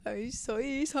I'm so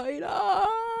excited.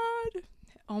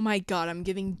 Oh my god, I'm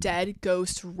giving dead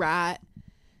ghost rat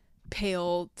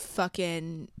pale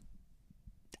fucking...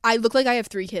 I look like I have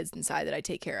 3 kids inside that I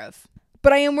take care of.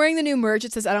 But I am wearing the new merch.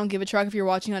 It says I don't give a truck if you're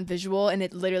watching on visual, and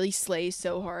it literally slays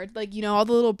so hard. Like, you know, all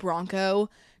the little Bronco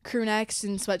crew necks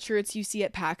and sweatshirts you see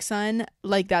at PacSun,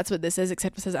 like that's what this is,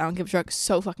 except it says I don't give a truck.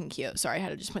 So fucking cute. Sorry, I had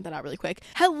to just point that out really quick.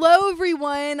 Hello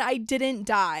everyone, I didn't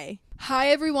die. Hi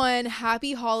everyone,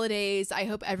 happy holidays. I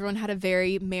hope everyone had a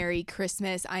very Merry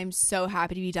Christmas. I'm so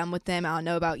happy to be done with them. I don't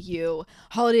know about you.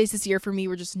 Holidays this year for me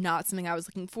were just not something I was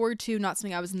looking forward to, not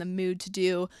something I was in the mood to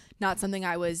do, not something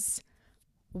I was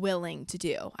willing to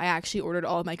do. I actually ordered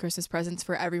all of my Christmas presents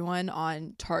for everyone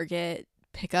on Target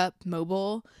pickup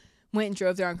mobile. Went and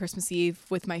drove there on Christmas Eve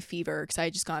with my fever because I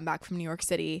had just gotten back from New York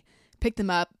City, picked them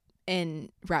up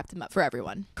and wrapped them up for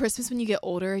everyone. Christmas, when you get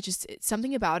older, it's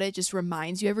something about it just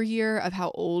reminds you every year of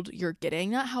how old you're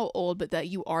getting. Not how old, but that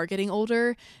you are getting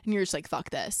older, and you're just like, fuck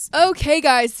this. Okay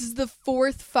guys, this is the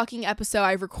 4th fucking episode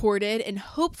I've recorded, and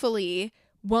hopefully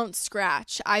won't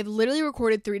scratch. I've literally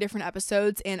recorded 3 different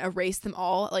episodes and erased them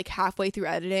all like halfway through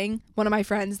editing. One of my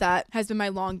friends that has been my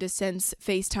long distance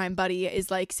FaceTime buddy is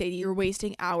like, Sadie, you're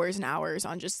wasting hours and hours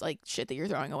on just like shit that you're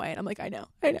throwing away. And I'm like, I know.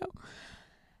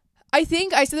 I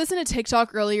think I said this in a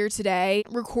TikTok earlier today.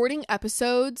 Recording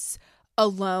episodes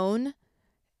alone,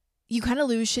 you kind of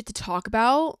lose shit to talk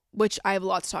about, which I have a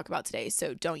lot to talk about today,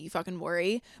 so don't you fucking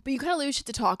worry. But you kind of lose shit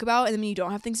to talk about, and then when you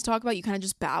don't have things to talk about, you kind of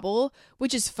just babble,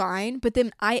 which is fine. But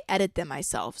then I edit them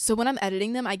myself. So when I'm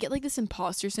editing them, I get like this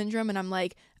imposter syndrome, and I'm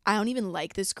like, I don't even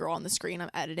like this girl on the screen I'm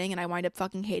editing, and I wind up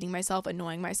fucking hating myself,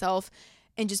 annoying myself,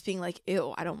 and just being like,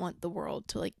 ew, I don't want the world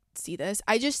to like see this.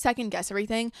 I just second guess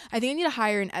everything. I think I need to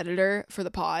hire an editor for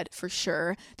the pod for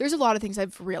sure. There's a lot of things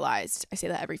I've realized. I say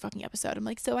that every fucking episode. I'm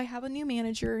like, so I have a new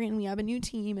manager and we have a new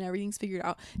team and everything's figured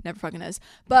out. Never fucking is.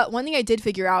 But one thing I did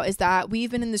figure out is that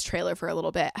we've been in this trailer for a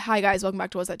little bit. Hi guys, welcome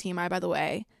back to What's That TMI, by the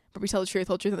way. But we tell the truth,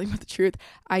 whole truth, nothing but the truth.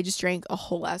 I just drank a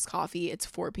whole ass coffee. It's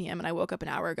 4 p.m. and I woke up an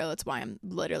hour ago. That's why I'm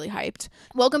literally hyped.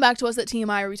 Welcome back to What's That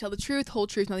TMI, where we tell the truth, whole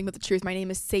truth, nothing but the truth. My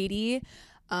name is Sadie.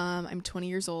 I'm 20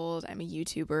 years old. I'm a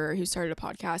YouTuber who started a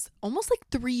podcast almost like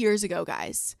 3 years ago,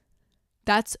 guys.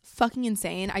 That's fucking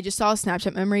insane. I just saw a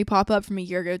Snapchat memory pop up from a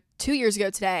year ago, 2 years ago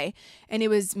today, and it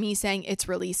was me saying it's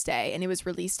release day, and it was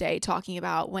release day talking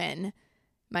about when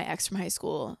my ex from high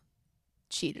school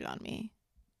cheated on me.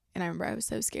 And I remember I was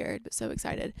so scared, but so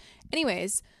excited.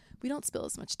 Anyways, we don't spill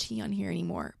as much tea on here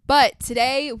anymore. But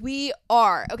today we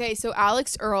are. Okay, so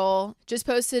Alex Earl just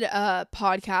posted a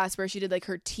podcast where she did like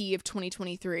her tea of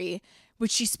 2023,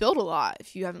 which she spilled a lot.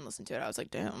 If you haven't listened to it, I was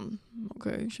like, damn,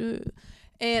 okay, shit.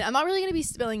 And I'm not really going to be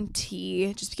spilling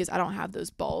tea just because I don't have those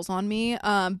balls on me.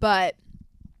 But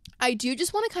I do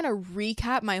just want to kind of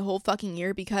recap my whole fucking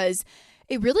year because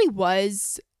it really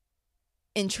was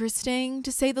interesting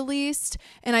to say the least.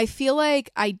 And I feel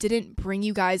like I didn't bring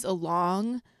you guys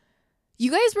along.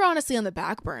 You guys were honestly on the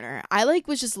back burner. I like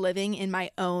was just living in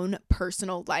my own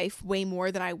personal life way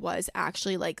more than I was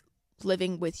actually like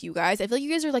living with you guys. I feel like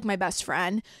you guys are like my best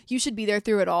friend. You should be there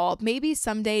through it all. Maybe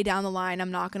someday down the line,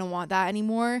 I'm not going to want that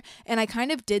anymore. And I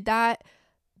kind of did that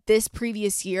this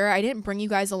previous year. I didn't bring you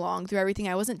guys along through everything.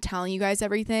 I wasn't telling you guys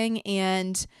everything.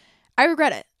 And I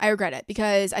regret it. I regret it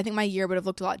because I think my year would have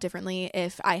looked a lot differently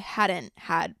if I hadn't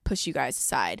had pushed you guys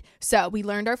aside. So we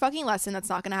learned our fucking lesson. That's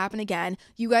not going to happen again.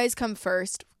 You guys come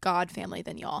first. God, family,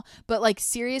 then y'all. But like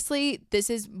seriously,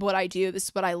 this is what I do. This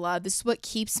is what I love. This is what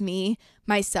keeps me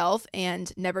myself,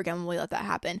 and never again will we let that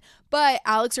happen. But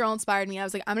Alex Earl inspired me. I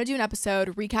was like, I'm gonna do an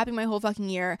episode recapping my whole fucking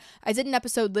year. I did an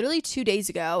episode literally 2 days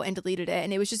ago and deleted it,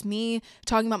 and it was just me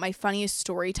talking about my funniest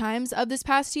story times of this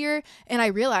past year. And I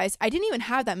realized I didn't even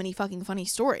have that many fucking funny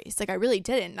stories. Like I really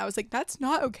didn't. And I was like, that's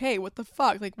not okay. What the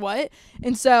fuck? Like what?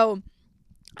 And so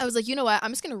I was like, you know what?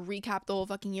 I'm just going to recap the whole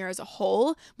fucking year as a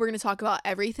whole. We're going to talk about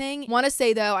everything. Want to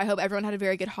say, though, I hope everyone had a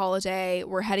very good holiday.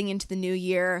 We're heading into the new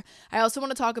year. I also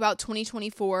want to talk about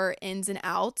 2024 ins and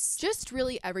outs. Just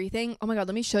really everything. Oh my God,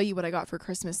 let me show you what I got for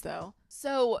Christmas, though.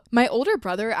 So my older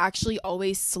brother actually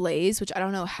always slays, which I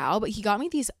don't know how, but he got me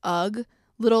these UGG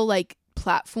little like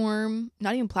platform,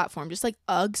 not even platform, just like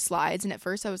UGG slides. And at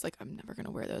first I was like, I'm never gonna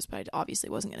wear those, but I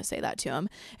obviously wasn't gonna say that to him.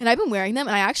 And I've been wearing them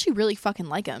and I actually really fucking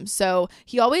like them. So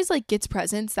he always like gets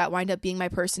presents that wind up being my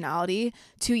personality.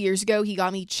 2 years ago he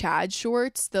got me Chad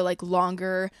shorts, the like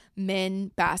longer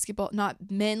men basketball, not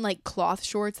men like cloth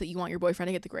shorts that you want your boyfriend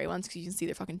to get, the gray ones because you can see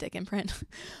their fucking dick imprint.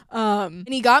 And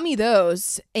he got me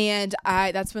those, and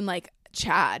that's when like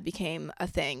Chad became a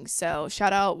thing. So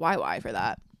shout out YY for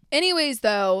that. Anyways,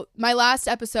 though, my last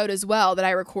episode as well that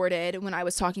I recorded when I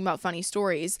was talking about funny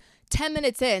stories 10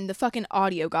 minutes in, the fucking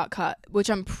audio got cut, which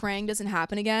I'm praying doesn't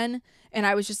happen again. And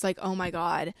I was just like, oh my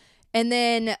God. And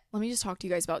then let me just talk to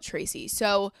you guys about Tracy.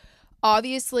 So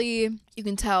obviously you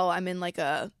can tell I'm in like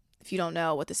if you don't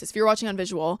know what this is, if you're watching on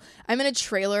visual, I'm in a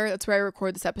trailer. That's where I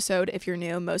record this episode. If you're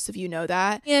new, most of you know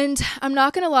that. And I'm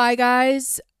not going to lie,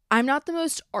 guys. I'm not the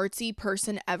most artsy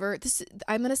person ever.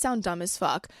 I'm going to sound dumb as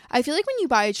fuck. I feel like when you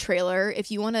buy a trailer,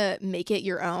 if you want to make it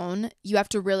your own, you have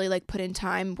to really like put in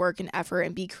time, work, and effort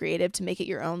and be creative to make it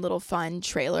your own little fun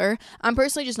trailer. I'm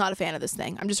personally just not a fan of this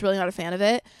thing. I'm just really not a fan of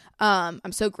it.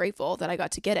 I'm so grateful that I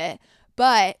got to get it.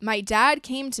 But my dad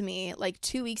came to me like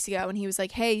 2 weeks ago and he was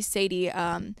like, hey, Sadie,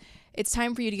 it's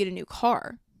time for you to get a new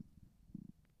car.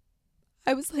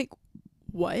 I was like,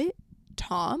 what?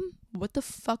 Tom? What the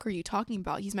fuck are you talking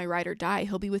about? He's my ride or die.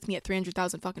 He'll be with me at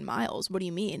 300,000 fucking miles. What do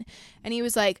you mean? And he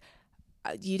was like,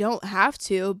 you don't have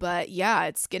to, but yeah,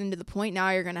 it's getting to the point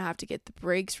now you're going to have to get the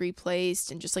brakes replaced,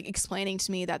 and just like explaining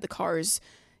to me that the car's,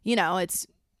 it's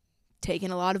taken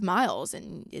a lot of miles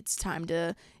and it's time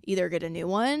to either get a new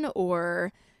one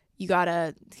or you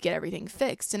gotta get everything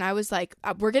fixed. And I was like,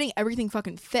 we're getting everything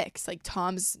fucking fixed. Like,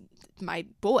 Tom's my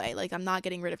boy. Like, I'm not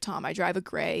getting rid of Tom. I drive a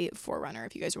gray 4Runner,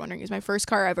 if you guys are wondering. It's my first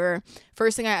car ever.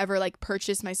 First thing I ever like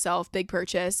purchased myself, big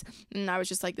purchase. And I was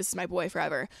just like, this is my boy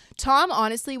forever. Tom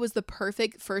honestly was the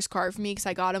perfect first car for me because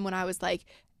I got him when I was like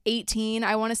 18,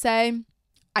 I want to say.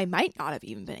 I might not have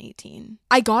even been 18.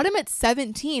 I got him at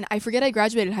 17. I forget I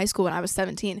graduated high school when I was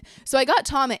 17. So I got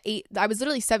Tom at 8. I was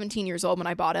literally 17 years old when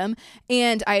I bought him.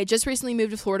 And I had just recently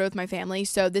moved to Florida with my family.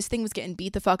 So this thing was getting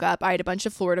beat the fuck up. I had a bunch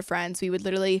of Florida friends. We would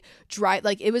literally drive,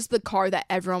 like, it was the car that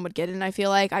everyone would get in. I feel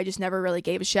like I just never really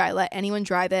gave a shit. I let anyone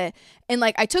drive it. And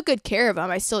like, I took good care of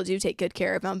him. I still do take good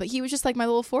care of him. But he was just like my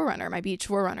little 4Runner, my beach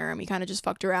 4Runner. And we kind of just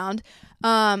fucked around.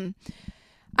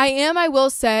 I will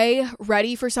say,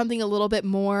 ready for something a little bit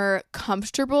more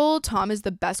comfortable. Tom is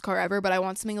the best car ever, but I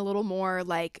want something a little more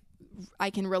like I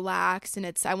can relax, and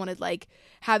I wanted like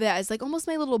have it as like almost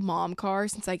my little mom car,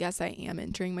 since I guess I am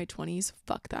entering my 20s.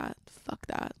 Fuck that.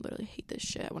 Literally hate this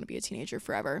shit. I want to be a teenager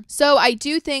forever. So I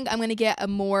do think I'm going to get a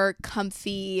more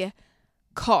comfy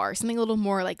car, something a little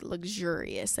more like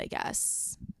luxurious, I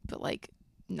guess, but like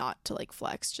not to like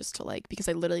flex, just to like, because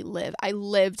I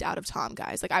lived out of Tom,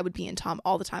 guys. Like, I would be in Tom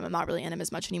all the time. I'm not really in him as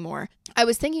much anymore. I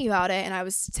was thinking about it, and I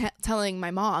was telling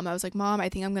my mom, I was like, Mom, I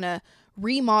think I'm gonna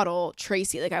remodel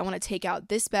Tracy. Like, I want to take out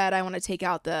this bed, I want to take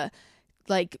out the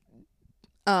like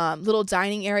little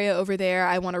dining area over there,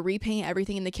 I want to repaint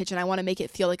everything in the kitchen, I want to make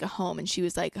it feel like a home. And she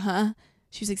was like, huh?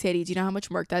 She was like, Sadie, do you know how much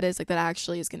work that is? Like, that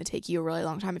actually is going to take you a really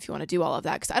long time if you want to do all of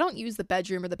that. Because I don't use the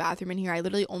bedroom or the bathroom in here. I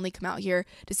literally only come out here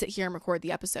to sit here and record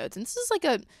the episodes. And this is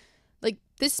like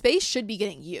this space should be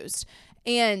getting used.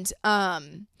 And my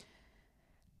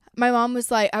mom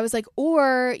was like, I was like,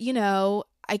 or,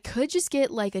 I could just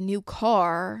get like a new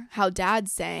car, how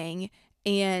Dad's saying,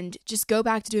 and just go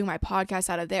back to doing my podcast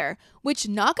out of there. Which,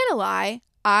 not going to lie,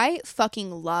 I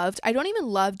fucking loved. I don't even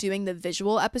love doing the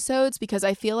visual episodes because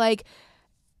I feel like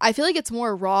it's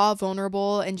more raw,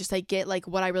 vulnerable, and just like get like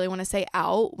what I really want to say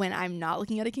out when I'm not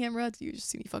looking at a camera. You just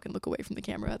see me fucking look away from the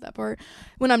camera at that part.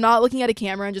 When I'm not looking at a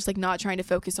camera and just like not trying to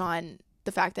focus on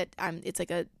the fact that it's like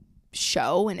a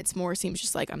show, and it's more seems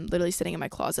just like I'm literally sitting in my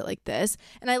closet like this.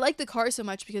 And I like the car so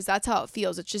much because that's how it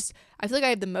feels. It's just, I feel like I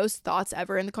have the most thoughts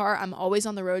ever in the car. I'm always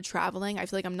on the road traveling. I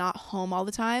feel like I'm not home all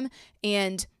the time.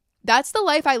 And that's the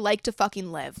life I like to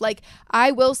fucking live. Like,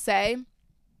 I will say,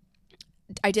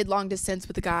 I did long distance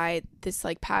with a guy this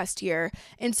like past year,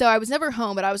 and so I was never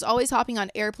home, but I was always hopping on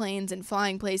airplanes and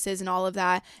flying places and all of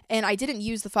that, and I didn't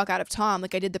use the fuck out of Tom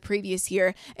like I did the previous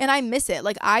year, and I miss it.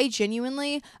 Like, I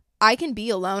can be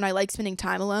alone. I like spending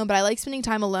time alone, but I like spending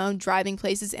time alone driving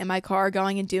places in my car,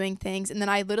 going and doing things, and then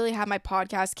I literally have my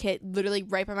podcast kit literally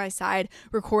right by my side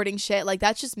recording shit. Like,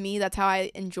 that's just me. That's how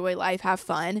I enjoy life, have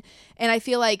fun. And I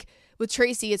feel like with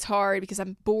Tracy, it's hard because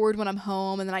I'm bored when I'm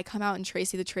home, and then I come out and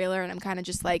Tracy the trailer, and I'm kind of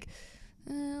just like,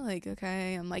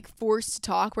 okay, I'm like forced to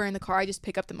talk. Where in the car, I just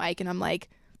pick up the mic and I'm like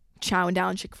chowing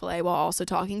down Chick-fil-A while also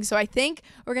talking. So I think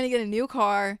we're gonna get a new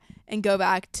car and go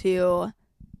back to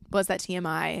was that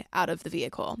TMI out of the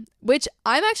vehicle, which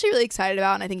I'm actually really excited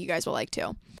about, and I think you guys will like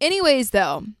too. Anyways,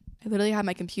 though, I literally have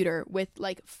my computer with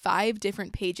like 5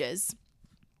 different pages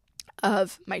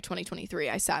of my 2023.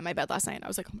 I sat in my bed last night and I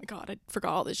was like, oh my God, I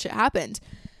forgot all this shit happened.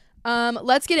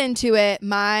 Let's get into it.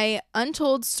 My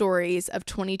untold stories of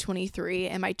 2023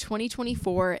 and my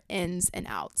 2024 ins and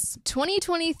outs.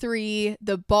 2023,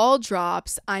 the ball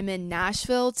drops. I'm in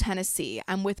Nashville, Tennessee.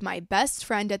 I'm with my best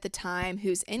friend at the time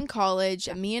who's in college.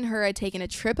 Me and her had taken a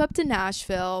trip up to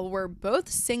Nashville. We're both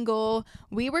single.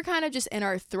 We were kind of just in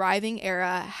our thriving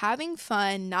era, having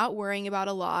fun, not worrying about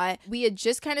a lot. We had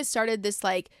just kind of started this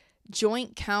like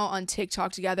joint count on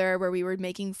TikTok together where we were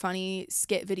making funny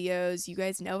skit videos. You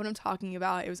guys know what I'm talking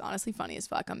about. It was honestly funny as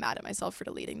fuck. I'm mad at myself for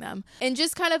deleting them. And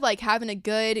just kind of like having a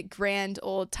good grand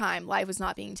old time. Life was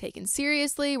not being taken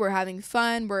seriously. We're having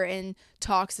fun. We're in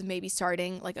talks of maybe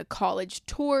starting like a college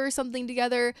tour or something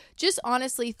together. Just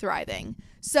honestly thriving.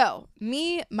 So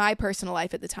my personal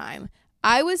life at the time,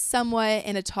 I was somewhat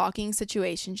in a talking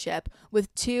situationship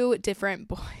with two different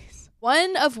boys.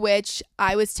 One of which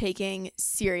I was taking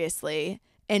seriously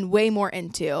and way more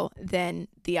into than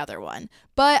the other one.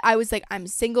 But I was like, I'm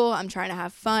single. I'm trying to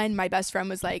have fun. My best friend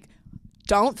was like,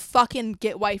 don't fucking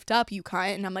get wifed up, you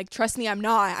cunt. And I'm like, trust me, I'm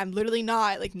not. I'm literally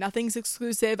not. Like, nothing's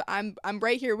exclusive. I'm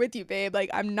right here with you, babe. Like,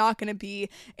 I'm not going to be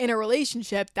in a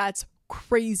relationship that's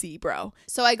crazy, bro.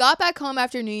 So I got back home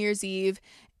after New Year's Eve.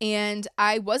 And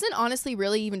I wasn't honestly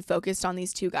really even focused on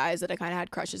these two guys that I kind of had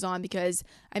crushes on, because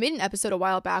I made an episode a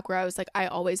while back where I was like, I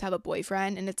always have a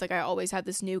boyfriend, and it's like I always have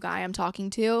this new guy I'm talking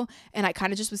to, and I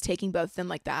kind of just was taking both of them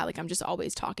like that. Like, I'm just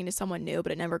always talking to someone new,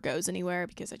 but it never goes anywhere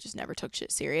because I just never took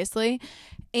shit seriously.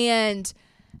 And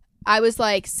I was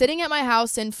like sitting at my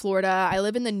house in Florida. I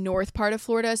live in the north part of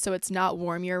Florida, so it's not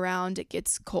warm year round. It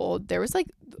gets cold. There was like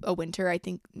a winter, I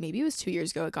think maybe it was 2 years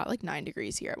ago. It got like 9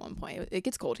 degrees here at one point. It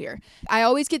gets cold here. I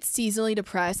always get seasonally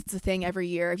depressed. It's a thing every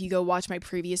year. If you go watch my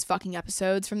previous fucking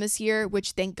episodes from this year,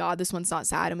 which thank God this one's not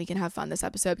sad and we can have fun this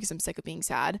episode because I'm sick of being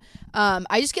sad.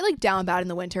 I just get like down bad in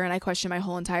the winter, and I question my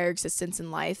whole entire existence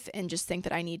in life and just think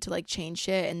that I need to like change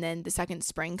shit. And then the second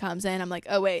spring comes in, I'm like,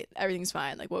 oh wait, everything's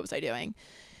fine. Like, what was I doing?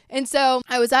 And so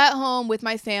I was at home with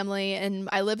my family, and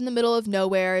I live in the middle of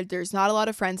nowhere. There's not a lot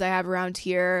of friends I have around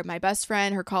here. My best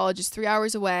friend, her college is 3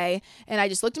 hours away. And I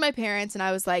just looked at my parents and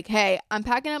I was like, hey, I'm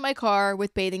packing up my car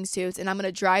with bathing suits and I'm going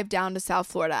to drive down to South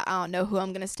Florida. I don't know who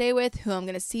I'm going to stay with, who I'm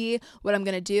going to see, what I'm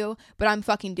going to do, but I'm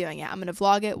fucking doing it. I'm going to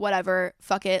vlog it, whatever.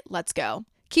 Fuck it. Let's go.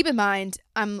 Keep in mind,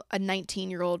 I'm a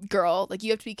 19-year-old girl. Like,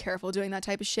 you have to be careful doing that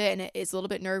type of shit, and it is a little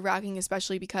bit nerve-wracking,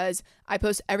 especially because I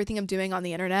post everything I'm doing on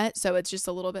the internet, so it's just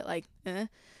a little bit like, eh.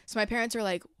 So my parents are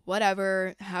like,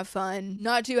 whatever, have fun.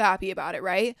 Not too happy about it,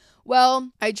 right?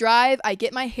 Well, I drive, I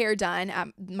get my hair done at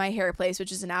my hair place,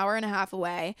 which is an hour and a half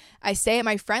away. I stay at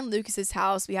my friend Lucas's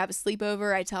house. We have a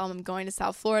sleepover. I tell him I'm going to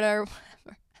South Florida or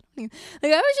whatever.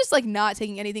 Like, I was just like not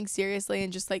taking anything seriously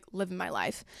and just like living my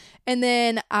life. And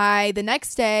then the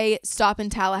next day stop in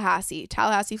Tallahassee,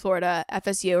 Florida,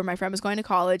 FSU, where my friend was going to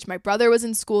college. My brother was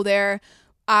in school there.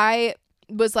 I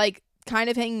was like kind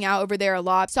of hanging out over there a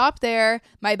lot. Stopped there.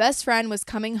 My best friend was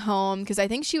coming home because I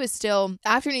think she was still,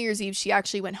 after New Year's Eve, she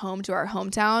actually went home to our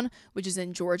hometown, which is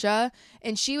in Georgia.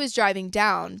 And she was driving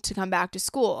down to come back to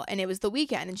school. And it was the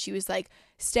weekend. And she was like,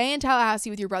 stay in Tallahassee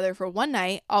with your brother for one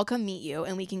night. I'll come meet you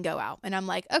and we can go out. And I'm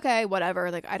like, okay, whatever.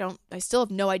 Like, I still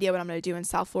have no idea what I'm going to do in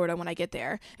South Florida when I get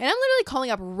there. And I'm literally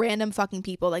calling up random fucking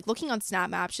people, like looking on Snap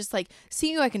Maps, just like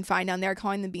seeing who I can find down there,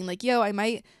 calling them, being like, yo, I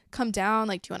might come down.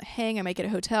 Like, do you want to hang? I might get a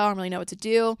hotel. I don't really know what to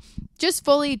do. Just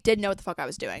fully didn't know what the fuck I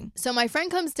was doing. So my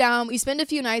friend comes down. We spend a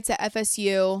few nights at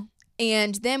FSU.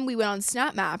 And then we went on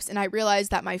Snap Maps, and I realized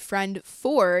that my friend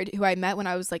Ford, who I met when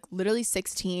I was like literally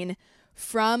 16,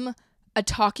 from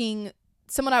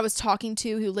someone I was talking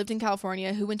to who lived in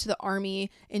California, who went to the army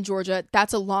in Georgia.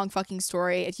 That's a long fucking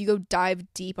story. If you go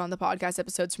dive deep on the podcast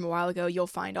episodes from a while ago, you'll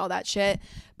find all that shit.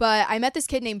 But I met this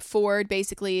kid named Ford,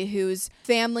 basically, who's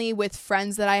family with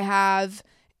friends that I have.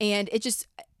 And it just,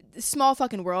 small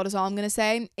fucking world is all I'm going to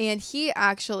say. And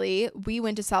we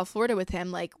went to South Florida with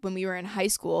him, like when we were in high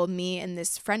school, me and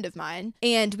this friend of mine.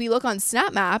 And we look on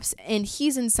Snap Maps and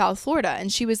he's in South Florida.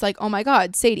 And she was like, oh my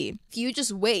God, Sadie, if you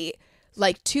just wait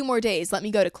like 2 more days, let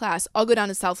me go to class, I'll go down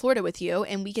to South Florida with you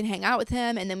and we can hang out with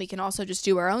him, and then we can also just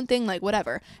do our own thing, like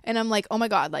whatever. And I'm like, oh my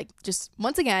God, like, just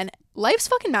once again, life's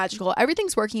fucking magical.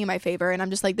 Everything's working in my favor. And I'm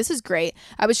just like, this is great.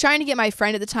 I was trying to get my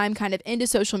friend at the time kind of into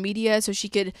social media so she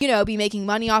could, be making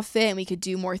money off it and we could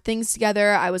do more things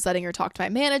together. I was letting her talk to my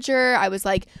manager. I was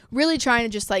like really trying to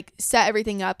just like set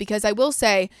everything up, because I will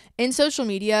say, in social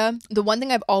media, the one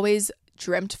thing I've always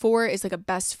dreamt for is like a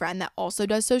best friend that also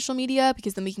does social media,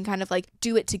 because then we can kind of like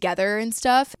do it together and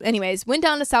stuff. Anyways, went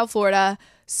down to South Florida,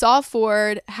 saw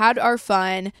Ford, had our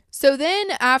fun. So then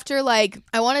after like,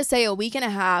 I want to say a week and a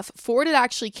half, Ford had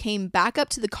actually came back up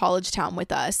to the college town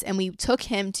with us, and we took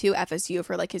him to FSU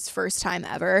for like his first time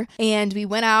ever. And we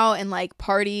went out and like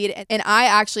partied. And I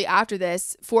actually, after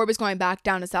this, Ford was going back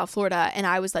down to South Florida, and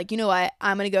I was like, you know what,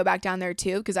 I'm going to go back down there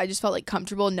too, because I just felt like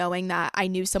comfortable knowing that I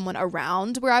knew someone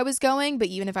around where I was going, but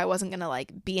even if I wasn't going to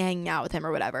like be hanging out with him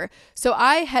or whatever. So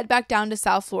I head back down to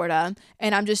South Florida,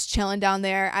 and I'm just chilling down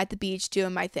there at the beach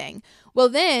doing my thing. Well,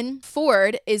 then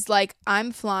Ford is like,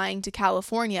 I'm flying to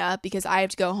California because I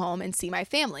have to go home and see my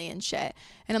family and shit.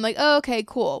 And I'm like, oh, okay,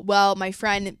 cool. Well, my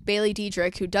friend Bailey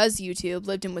Diedrich, who does YouTube,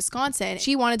 lived in Wisconsin.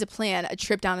 She wanted to plan a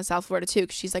trip down to South Florida too,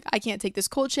 because she's like, I can't take this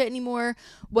cold shit anymore,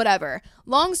 whatever.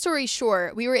 Long story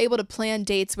short, we were able to plan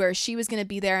dates where she was going to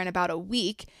be there in about a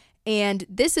week. And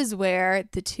this is where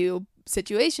the two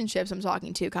situationships I'm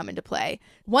talking to come into play.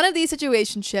 One of these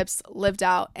situationships lived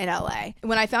out in LA.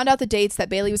 When I found out the dates that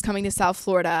Bailey was coming to South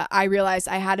Florida, I realized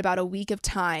I had about a week of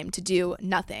time to do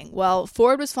nothing. Well,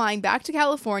 Ford was flying back to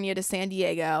California to San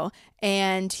Diego,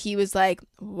 and he was like,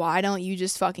 why don't you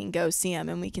just fucking go see him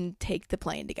and we can take the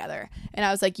plane together? And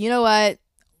I was like, you know what?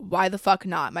 Why the fuck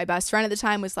not? My best friend at the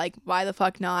time was like, why the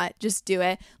fuck not? Just do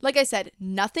it. Like I said,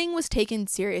 nothing was taken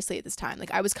seriously at this time.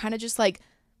 Like I was kind of just like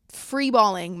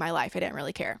freeballing my life. I didn't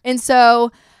really care. And so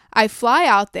I fly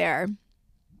out there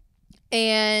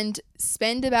and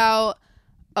spend about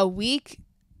a week,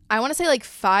 I want to say like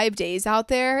 5 days out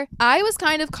there. I was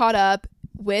kind of caught up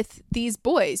with these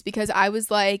boys because I was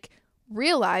like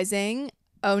realizing,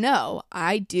 oh no,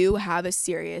 I do have a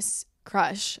serious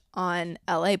crush on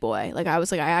LA boy. Like I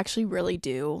was like, I actually really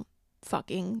do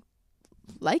fucking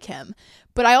like him.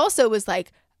 But I also was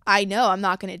like, I know I'm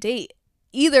not going to date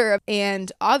either. And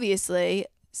obviously,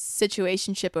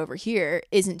 situationship over here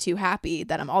isn't too happy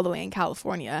that I'm all the way in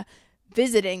California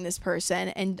visiting this person.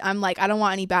 And I'm like, I don't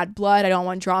want any bad blood. I don't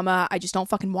want drama. I just don't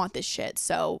fucking want this shit.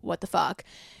 So what the fuck?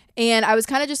 And I was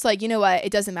kind of just like, you know what?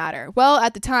 It doesn't matter. Well,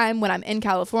 at the time when I'm in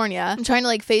California, I'm trying to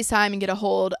like FaceTime and get a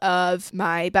hold of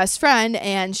my best friend.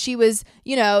 And she was,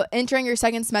 you know, entering her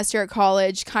second semester at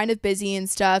college, kind of busy and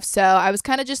stuff. So I was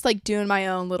kind of just like doing my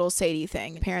own little Sadie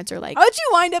thing. Parents are like, how'd you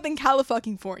wind up in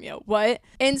California? What?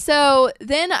 And so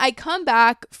then I come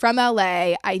back from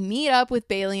LA. I meet up with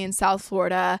Bailey in South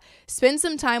Florida, spend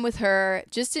some time with her,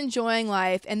 just enjoying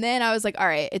life. And then I was like, all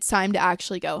right, it's time to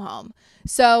actually go home.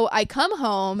 So I come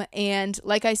home, and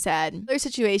like I said, their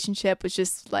situationship was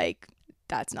just like,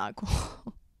 that's not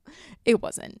cool. It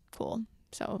wasn't cool.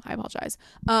 So I apologize.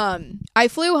 I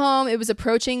flew home. It was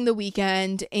approaching the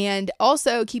weekend. And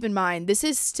also keep in mind, this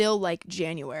is still like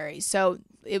January. So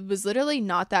it was literally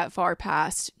not that far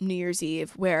past New Year's Eve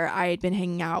where I had been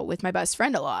hanging out with my best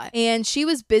friend a lot. And she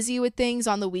was busy with things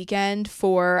on the weekend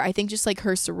for, I think, just like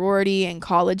her sorority and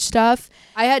college stuff.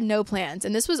 I had no plans.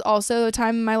 And this was also a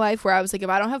time in my life where I was like,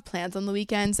 if I don't have plans on the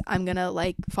weekends, I'm going to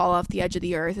like fall off the edge of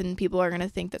the earth and people are going to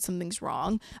think that something's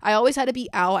wrong. I always had to be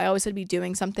out. I always had to be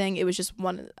doing something. It was just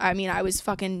I was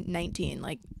fucking 19.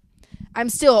 Like, I'm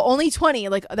still only 20.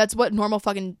 Like, that's what normal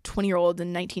fucking 20-year-olds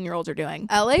and 19-year-olds are doing.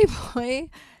 LA boy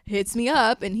hits me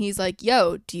up and he's like,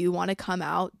 yo, do you want to come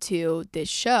out to this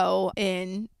show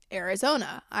in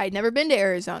Arizona? I'd never been to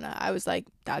Arizona. I was like,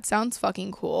 that sounds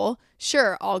fucking cool.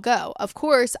 Sure, I'll go. Of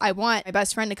course, I want my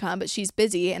best friend to come, but she's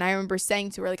busy. And I remember saying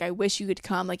to her, like, I wish you could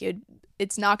come. Like,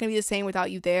 it's not going to be the same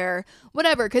without you there,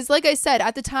 whatever. Because like I said,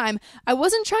 at the time, I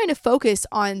wasn't trying to focus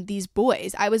on these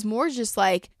boys. I was more just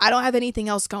like, I don't have anything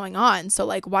else going on. So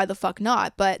like, why the fuck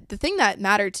not? But the thing that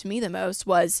mattered to me the most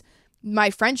was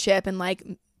my friendship. And like,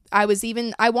 I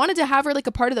wanted to have her like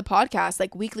a part of the podcast,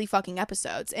 like weekly fucking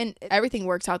episodes, and everything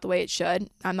works out the way it should.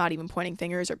 I'm not even pointing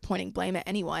fingers or pointing blame at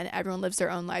anyone. Everyone lives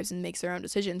their own lives and makes their own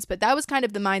decisions. But that was kind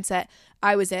of the mindset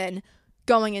I was in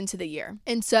going into the year.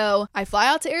 And so I fly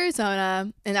out to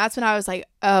Arizona, and that's when I was like,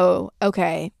 oh,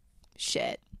 okay,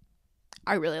 shit.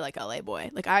 I really like LA boy.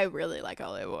 Like, I really like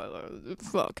LA boy.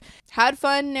 Fuck. Had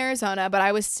fun in Arizona, but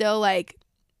I was still like,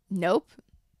 nope,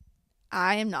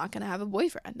 I am not going to have a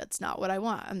boyfriend. That's not what I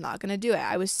want. I'm not going to do it.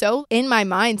 I was so in my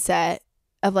mindset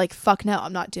of like, fuck no,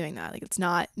 I'm not doing that. Like, it's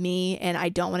not me, and I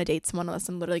don't want to date someone unless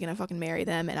I'm literally going to fucking marry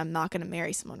them, and I'm not going to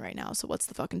marry someone right now, so what's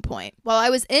the fucking point? While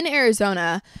I was in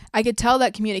Arizona, I could tell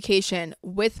that communication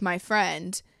with my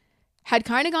friend had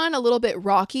kind of gone a little bit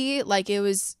rocky. Like, it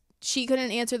was she couldn't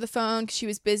answer the phone because she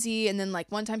was busy. And then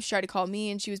like one time she tried to call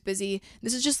me and she was busy.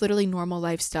 This is just literally normal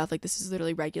life stuff. Like this is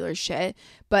literally regular shit.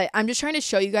 But I'm just trying to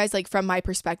show you guys like from my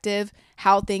perspective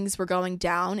how things were going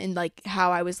down and like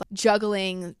how I was like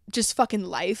juggling just fucking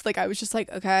life. Like I was just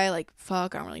like, okay, like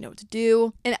fuck, I don't really know what to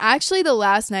do. And actually the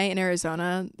last night in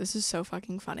Arizona, this is so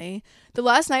fucking funny. The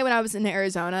last night when I was in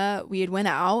Arizona, we had went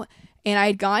out and I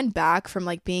had gone back from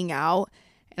like being out.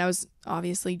 And I was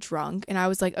obviously drunk and I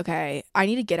was like, okay, I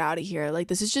need to get out of here. Like,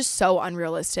 this is just so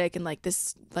unrealistic. And like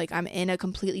this, like I'm in a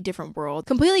completely different world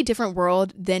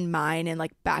than mine and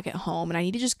like back at home. And I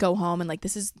need to just go home. And like,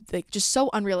 this is like just so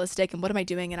unrealistic. And what am I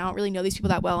doing? And I don't really know these people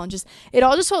that well. And just, it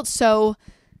all just felt so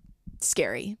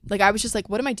scary. Like, I was just like,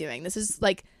 what am I doing? This is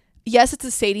like, yes, it's a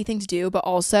Sadie thing to do, but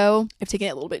also I've taken it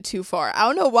a little bit too far. I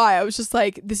don't know why. I was just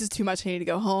like, this is too much. I need to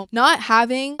go home. Not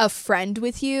having a friend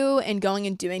with you and going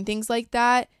and doing things like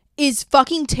that is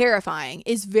fucking terrifying.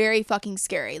 Is very fucking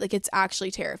scary. Like, it's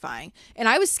actually terrifying. And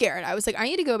I was scared. I was like, I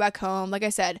need to go back home. Like I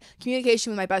said,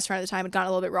 communication with my best friend at the time had gotten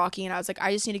a little bit rocky, and I was like,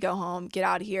 I just need to go home, get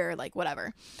out of here, like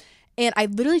whatever. And I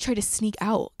literally tried to sneak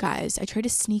out, guys. I tried to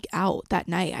sneak out that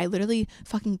night. I literally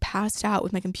fucking passed out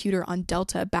with my computer on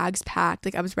Delta, bags packed.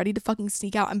 Like, I was ready to fucking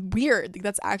sneak out. I'm weird. Like,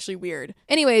 that's actually weird.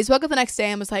 Anyways, woke up the next day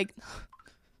and was like,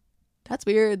 that's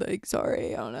weird. Like,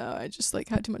 sorry. I don't know. I just, like,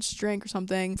 had too much drink or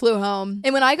something. Flew home.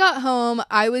 And when I got home,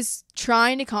 I was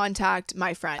trying to contact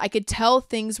my friend. I could tell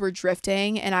things were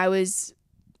drifting, and I was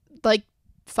like,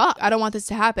 fuck, I don't want this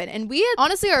to happen. And we had,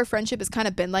 honestly, our friendship has kind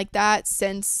of been like that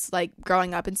since like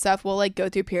growing up and stuff. We'll like go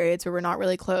through periods where we're not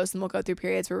really close, and we'll go through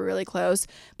periods where we're really close.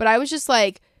 But I was just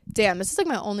like, damn, this is like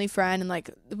my only friend. And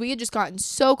like, we had just gotten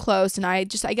so close, and I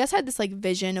guess had this like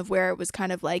vision of where it was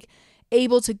kind of like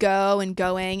able to go and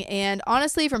going. And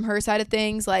honestly, from her side of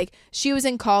things, like she was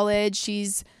in college,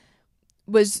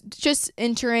 was just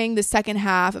entering the second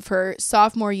half of her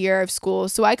sophomore year of school.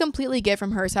 So I completely get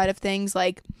from her side of things,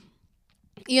 like,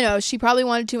 you know, she probably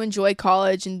wanted to enjoy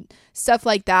college and stuff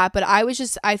like that. But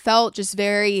I felt just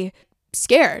very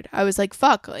scared. I was like,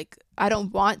 fuck, like, I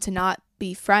don't want to not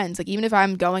be friends. Like, even if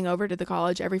I'm going over to the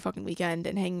college every fucking weekend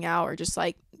and hanging out, or just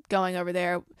like going over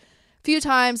there a few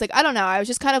times, like, I don't know. I was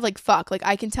just kind of like, fuck, like,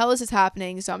 I can tell this is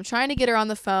happening. So I'm trying to get her on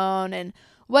the phone and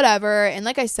whatever. And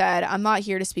like I said, I'm not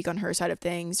here to speak on her side of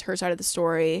things, her side of the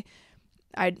story.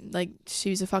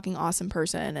 She's a fucking awesome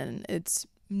person, and it's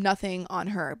nothing on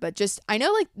her, but just, I know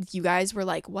like you guys were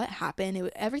like, what happened?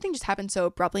 Everything just happened so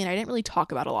abruptly, and I didn't really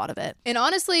talk about a lot of it. And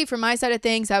honestly, from my side of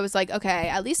things, I was like, okay,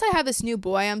 at least I have this new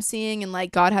boy I'm seeing, and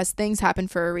like God has things happen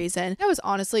for a reason. I was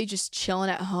honestly just chilling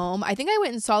at home. I think I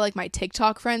went and saw like my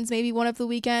TikTok friends maybe one of the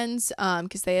weekends,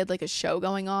 because they had like a show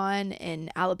going on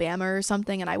in Alabama or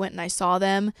something, and I went and I saw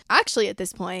them. Actually, at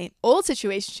this point, old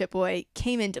situationship boy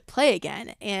came into play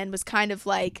again and was kind of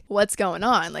like, what's going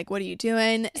on? Like, what are you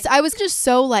doing? So I was just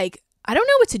so like, I don't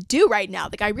know what to do right now.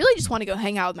 Like, I really just want to go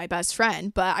hang out with my best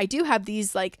friend, but I do have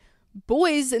these like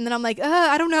boys, and then I'm like,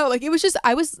 I don't know. Like, it was just,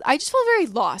 I just felt very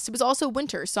lost. It was also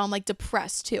winter, so I'm like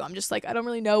depressed too. I'm just like, I don't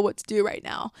really know what to do right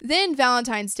now. Then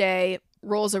Valentine's Day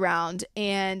rolls around,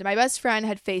 and my best friend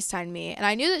had FaceTimed me, and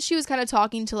I knew that she was kind of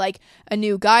talking to like a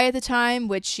new guy at the time,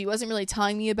 which she wasn't really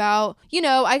telling me about. You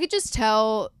know, I could just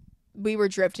tell we were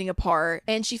drifting apart.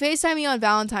 And she FaceTimed me on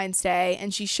Valentine's Day,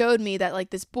 and she showed me that like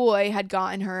this boy had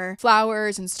gotten her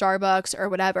flowers and Starbucks or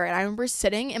whatever. And I remember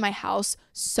sitting in my house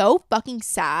so fucking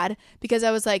sad, because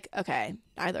I was like, okay,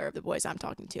 neither of the boys I'm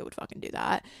talking to would fucking do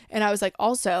that. And I was like,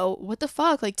 also, what the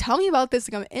fuck? Like, tell me about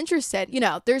this. Like, I'm interested. You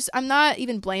know, I'm not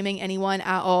even blaming anyone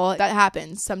at all. That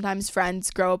happens. Sometimes friends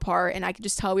grow apart, and I could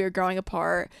just tell we were growing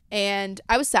apart, and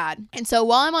I was sad. And so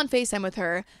while I'm on FaceTime with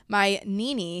her, my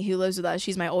Nini, who lives with us,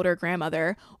 she's my older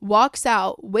grandmother, walks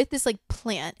out with this like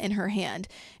plant in her hand,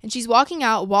 and she's walking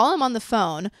out while I'm on the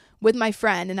phone with my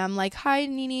friend, and I'm like, hi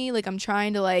Nini, like I'm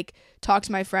trying to like talk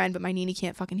to my friend, but my Nini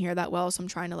can't fucking hear that well, so I'm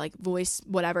trying to like voice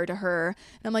whatever to her,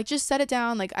 and I'm like, just set it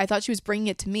down. Like, I thought she was bringing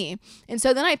it to me. And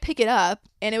so then I pick it up,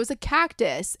 and it was a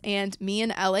cactus, and me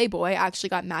and LA boy actually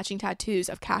got matching tattoos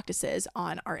of cactuses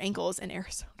on our ankles in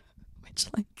Arizona, which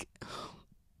like,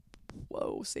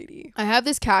 whoa, Sadie. I have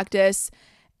this cactus,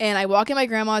 and I walk in my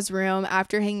grandma's room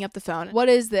after hanging up the phone. What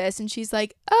is this? And she's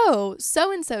like, oh,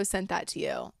 so-and-so sent that to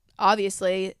you.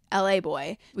 Obviously, LA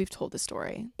boy. We've told the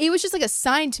story. It was just like a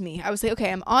sign to me. I was like,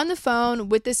 okay, I'm on the phone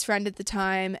with this friend at the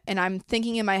time, and I'm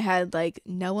thinking in my head, like,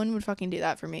 no one would fucking do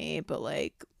that for me, but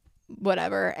like,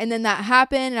 whatever. And then that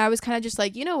happened, and I was kind of just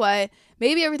like, you know what?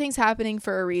 Maybe everything's happening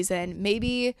for a reason.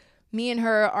 Maybe me and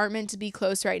her aren't meant to be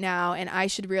close right now, and I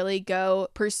should really go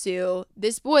pursue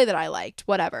this boy that I liked,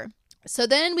 whatever. So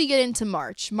then we get into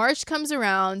March. March comes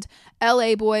around.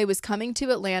 LA boy was coming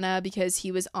to Atlanta because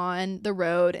he was on the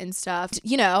road and stuff.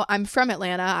 You know, I'm from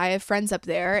Atlanta. I have friends up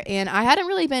there, and I hadn't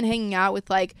really been hanging out with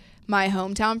like my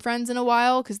hometown friends in a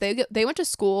while because they went to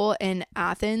school in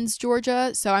Athens,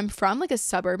 Georgia. So I'm from like a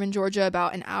suburb in Georgia,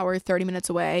 about an hour, 30 minutes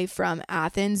away from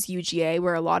Athens, UGA,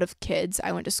 where a lot of kids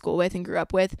I went to school with and grew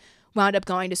up with wound up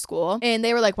going to school. And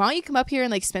they were like, why don't you come up here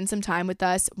and like spend some time with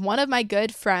us? One of my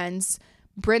good friends,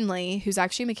 Brinley, who's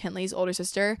actually McKinley's older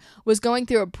sister, was going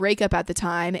through a breakup at the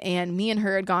time, and me and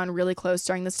her had gone really close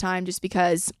during this time just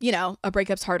because, you know, a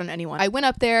breakup's hard on anyone. I went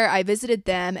up there, I visited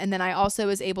them, and then I also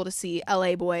was able to see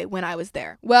LA boy when I was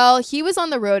there. Well, he was on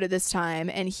the road at this time,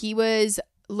 and he was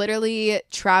literally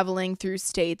traveling through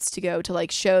states to go to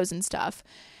like shows and stuff.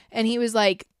 And he was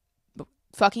like,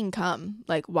 fucking come,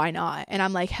 like, why not? And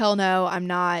I'm like, hell no, I'm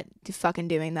not fucking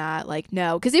doing that, like,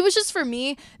 no, because it was just, for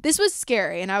me, this was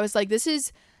scary, and I was like, this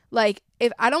is like,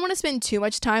 if I don't want to spend too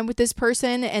much time with this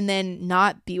person and then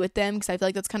not be with them, because I feel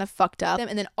like that's kind of fucked up.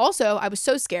 And then also I was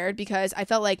so scared because I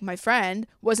felt like my friend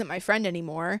wasn't my friend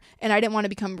anymore, and I didn't want to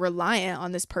become reliant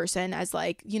on this person as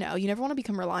like, you know, you never want to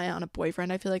become reliant on a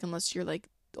boyfriend, I feel like, unless you're like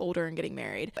older and getting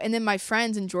married. And then my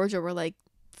friends in Georgia were like,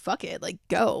 fuck it, like,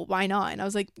 go, why not? And I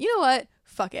was like, you know what,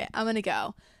 fuck it, I'm gonna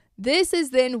go. This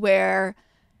is then where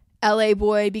LA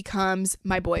boy becomes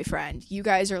my boyfriend. You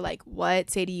guys are like, what,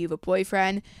 Sadie, you have a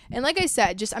boyfriend? And like I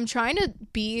said, just I'm trying to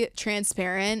be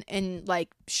transparent and like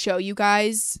show you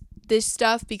guys this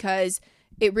stuff because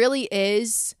it really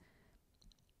is,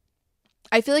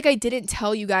 I feel like I didn't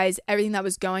tell you guys everything that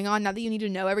was going on. Not that you need to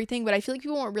know everything, but I feel like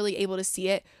people weren't really able to see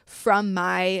it from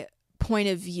my point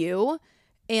of view.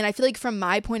 And I feel like from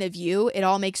my point of view, it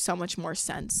all makes so much more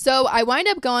sense. So I wind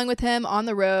up going with him on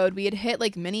the road. We had hit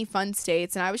like many fun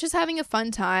states, and I was just having a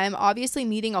fun time, obviously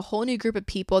meeting a whole new group of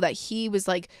people that he was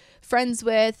like friends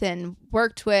with and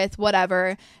worked with,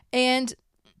 whatever. And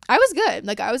I was good.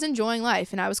 Like, I was enjoying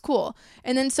life and I was cool.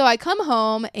 And then so I come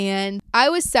home and I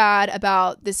was sad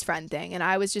about this friend thing. And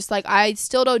I was just like, I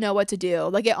still don't know what to do.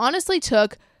 Like, it honestly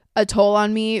took a toll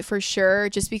on me for sure,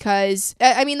 just because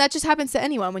I mean that just happens to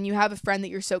anyone when you have a friend that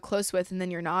you're so close with and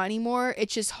then you're not anymore.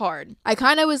 It's just hard. I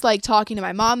kind of was like talking to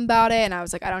my mom about it, and I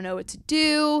was like, I don't know what to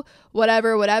do,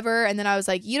 whatever. And then I was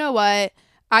like, you know what,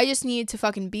 I just need to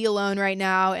fucking be alone right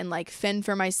now and like fend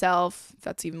for myself, if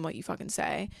that's even what you fucking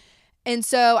say. And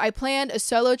so I planned a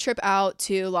solo trip out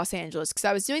to Los Angeles because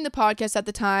I was doing the podcast at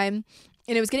the time.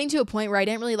 And it was getting to a point where I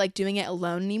didn't really like doing it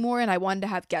alone anymore, and I wanted to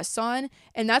have guests on.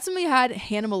 And that's when we had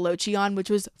Hannah Malocci on, which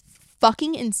was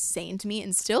fucking insane to me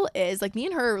and still is. Like, me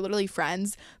and her are literally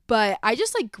friends, but I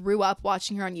just like grew up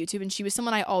watching her on YouTube, and she was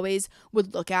someone I always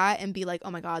would look at and be like,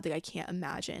 oh my God, like I can't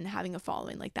imagine having a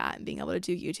following like that and being able to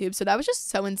do YouTube. So that was just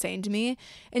so insane to me.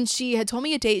 And she had told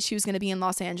me a date she was going to be in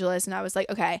Los Angeles, and I was like,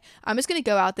 okay, I'm just going to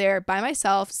go out there by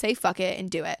myself, say fuck it, and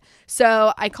do it.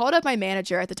 So I called up my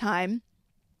manager at the time,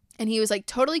 and he was like,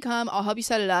 totally come, I'll help you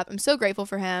set it up. I'm so grateful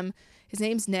for him. His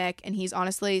name's Nick, and he's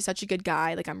honestly such a good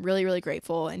guy. Like, I'm really, really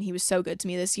grateful, and he was so good to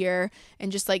me this year,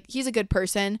 and just like, he's a good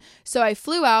person. So I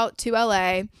flew out to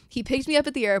LA. He picked me up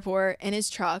at the airport in his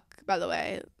truck, by the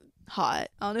way. Hot.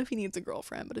 I don't know if he needs a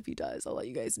girlfriend, but if he does, I'll let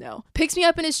you guys know. Picks me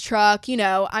up in his truck, you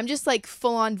know, I'm just like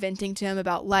full on venting to him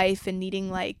about life and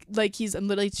needing I'm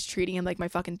literally just treating him like my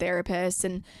fucking therapist.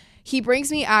 And he brings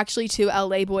me actually to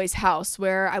LA boy's house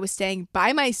where I was staying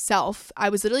by myself. I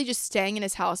was literally just staying in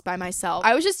his house by myself.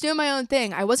 I was just doing my own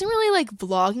thing. I wasn't really like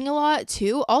vlogging a lot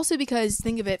too. Also because,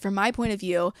 think of it from my point of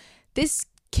view, this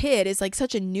kid is like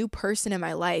such a new person in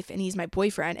my life, and he's my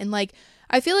boyfriend. And like,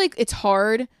 I feel like it's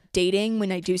hard dating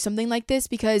when I do something like this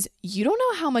because you don't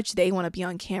know how much they want to be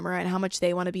on camera and how much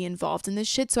they want to be involved in this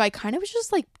shit. So I kind of was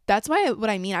just like, that's what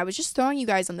I mean. I was just throwing you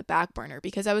guys on the back burner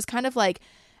because I was kind of like,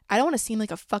 I don't want to seem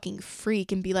like a fucking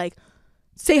freak and be like,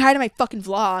 say hi to my fucking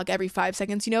vlog every 5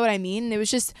 seconds. You know what I mean? And it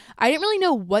was just, I didn't really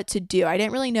know what to do. I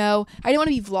didn't want to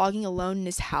be vlogging alone in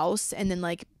his house and then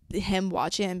like him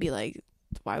watch it and be like,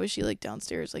 why was she like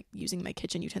downstairs like using my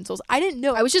kitchen utensils? I didn't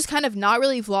know. I was just kind of not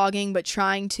really vlogging, but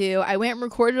trying to. I went and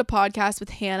recorded a podcast with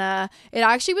Hannah. It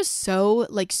actually was so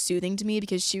like soothing to me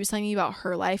because she was telling me about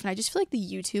her life, and I just feel like the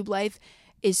YouTube life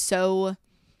is so,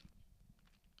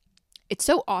 it's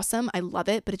so awesome. I love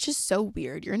it, but it's just so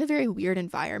weird. You're in a very weird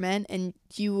environment, and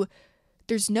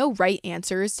there's no right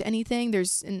answers to anything.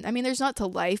 There's not to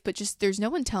life, but just there's no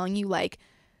one telling you like,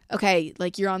 okay,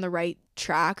 like you're on the right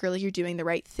track or like you're doing the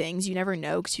right things. You never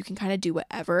know because you can kind of do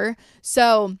whatever.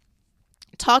 So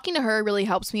talking to her really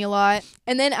helps me a lot.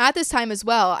 And then at this time as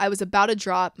well, I was about to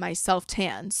drop my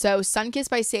self-tan. So Sunkissed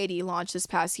by Sadie launched this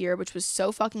past year, which was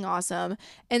so fucking awesome.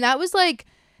 And that was like,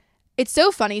 It's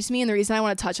so funny to me, and the reason I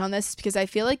want to touch on this is because I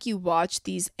feel like you watch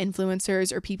these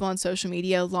influencers or people on social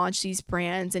media launch these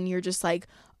brands and you're just like,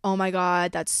 oh my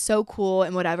God, that's so cool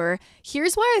and whatever.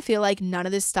 Here's why I feel like none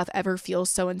of this stuff ever feels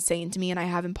so insane to me and I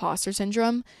have imposter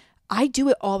syndrome. I do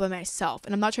it all by myself,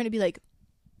 and I'm not trying to be like,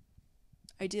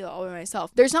 I do it all by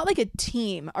myself. There's not like a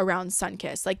team around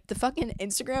Sunkist. Like the fucking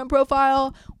Instagram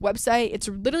profile, website, it's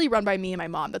literally run by me and my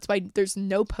mom. That's why there's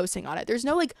no posting on it. There's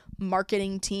no like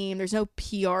marketing team. There's no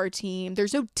PR team.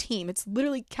 There's no team. It's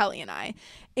literally Kelly and I.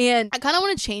 And I kind of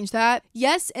want to change that.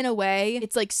 Yes, in a way,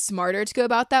 it's like smarter to go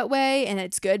about that way. And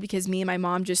it's good because me and my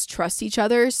mom just trust each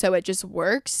other. So it just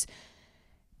works.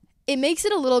 It makes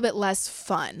it a little bit less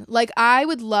fun. Like I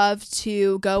would love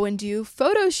to go and do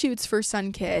photo shoots for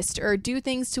Sunkist or do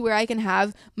things to where I can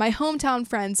have my hometown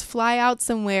friends fly out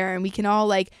somewhere and we can all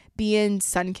like be in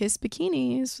Sunkist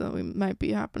bikinis. So it might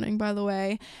be happening, by the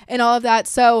way, and all of that.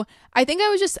 So I think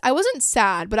I wasn't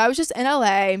sad, but I was just in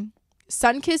LA.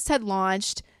 Sunkist had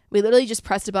launched. We literally just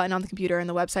pressed a button on the computer and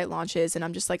the website launches, and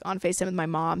I'm just like on FaceTime with my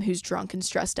mom who's drunk and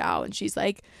stressed out, and she's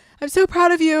like, I'm so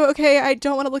proud of you. Okay, I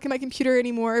don't want to look at my computer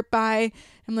anymore. Bye.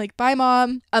 I'm like, bye,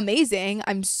 Mom. Amazing.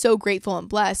 I'm so grateful and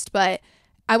blessed, but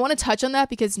I want to touch on that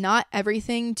because not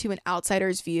everything to an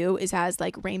outsider's view is as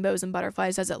like rainbows and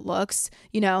butterflies as it looks.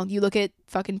 You know, you look at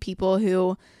fucking people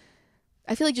who,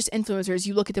 I feel like just influencers,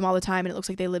 you look at them all the time and it looks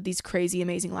like they live these crazy,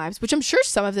 amazing lives, which I'm sure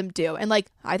some of them do. And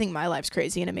like, I think my life's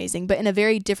crazy and amazing, but in a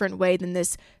very different way than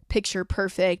this picture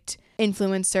perfect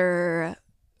influencer,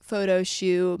 photo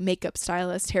shoot, makeup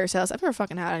stylist, hairstylist. I've never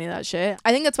fucking had any of that shit.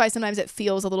 I think that's why sometimes it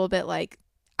feels a little bit like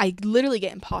I literally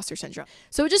get imposter syndrome.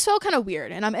 So it just felt kind of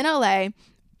weird. And I'm in LA,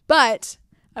 but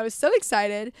I was so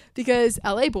excited because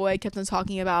LA boy kept on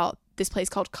talking about this place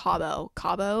called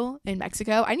Cabo in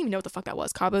Mexico. I didn't even know what the fuck that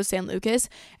was. Cabo San Lucas.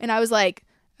 And I was like,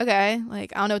 okay,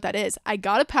 like, I don't know what that is. I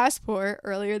got a passport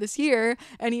earlier this year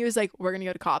and he was like, we're going to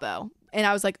go to Cabo. And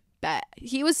I was like, bet.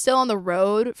 He was still on the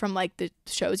road from like the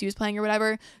shows he was playing or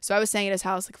whatever. So I was staying at his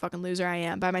house like fucking loser I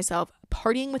am by myself,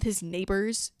 partying with his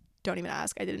neighbors. Don't even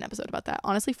ask. I did an episode about that.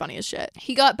 Honestly, funny as shit.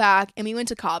 He got back and we went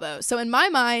to Cabo. So in my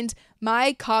mind,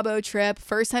 my Cabo trip,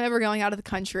 first time ever going out of the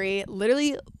country,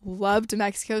 literally loved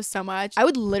Mexico so much. I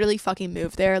would literally fucking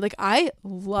move there. Like I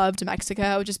loved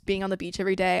Mexico, just being on the beach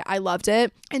every day. I loved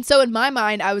it. And so in my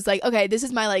mind, I was like, okay, this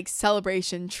is my like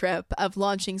celebration trip of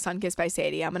launching Sunkissed by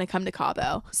Sadie. I'm going to come to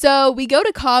Cabo. So we go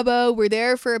to Cabo. We're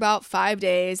there for about 5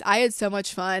 days. I had so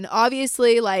much fun.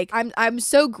 Obviously, like I'm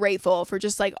so grateful for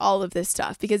just like all of this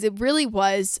stuff because it really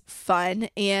was fun.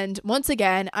 And once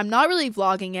again, I'm not really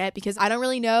vlogging it because I don't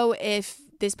really know if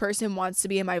this person wants to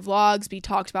be in my vlogs, be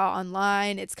talked about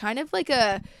online. It's kind of like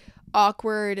a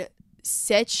awkward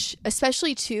sitch,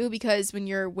 especially too because when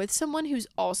you're with someone who's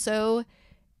also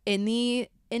in the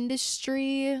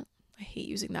industry, I hate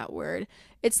using that word.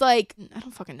 It's like, I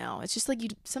don't fucking know. It's just like you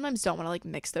sometimes don't want to like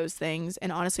mix those things.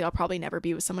 And honestly, I'll probably never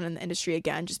be with someone in the industry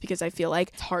again just because I feel like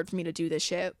it's hard for me to do this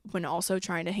shit when also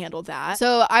trying to handle that.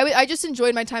 So I just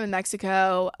enjoyed my time in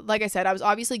Mexico. Like I said, I was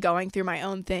obviously going through my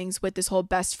own things with this whole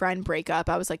best friend breakup.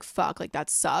 I was like, fuck, like that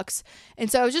sucks.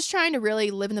 And so I was just trying to really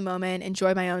live in the moment,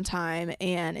 enjoy my own time,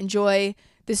 and enjoy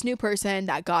this new person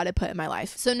that God had put in my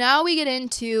life. So now we get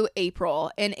into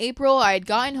April. In April, I had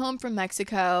gotten home from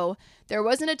Mexico. There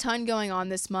wasn't a ton going on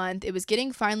this month. It was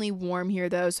getting finally warm here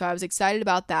though, so I was excited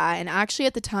about that. And actually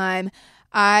at the time,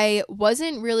 I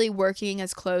wasn't really working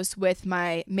as close with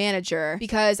my manager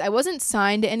because I wasn't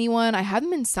signed to anyone. I haven't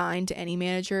been signed to any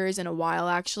managers in a while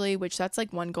actually, which that's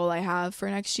like one goal I have for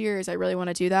next year is I really want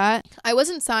to do that. I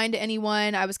wasn't signed to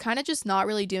anyone. I was kind of just not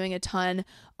really doing a ton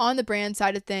on the brand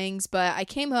side of things, but I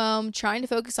came home trying to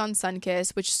focus on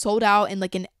Sunkissed, which sold out in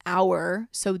like an hour.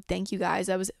 So thank you guys.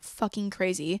 That was fucking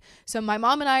crazy. So my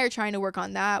mom and I are trying to work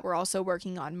on that. We're also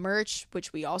working on merch,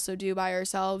 which we also do by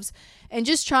ourselves, and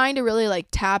just trying to really like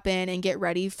tap in and get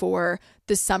ready for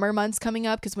the summer months coming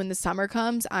up. Because when the summer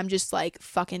comes, I'm just like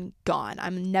fucking gone.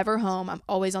 I'm never home. I'm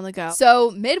always on the go.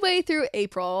 So midway through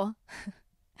April,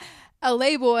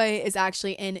 LA boy is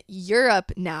actually in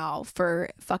Europe now for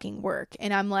fucking work.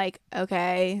 And I'm like,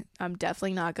 okay, I'm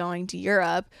definitely not going to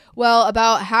Europe. Well,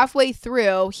 about halfway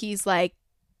through, he's like,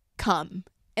 come.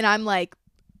 And I'm like,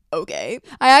 okay.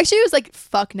 I actually was like,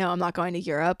 fuck no, I'm not going to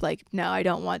Europe. Like, no, I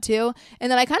don't want to.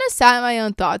 And then I kind of sat in my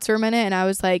own thoughts for a minute and I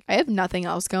was like, I have nothing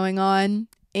else going on.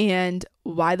 And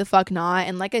why the fuck not?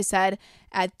 And like I said,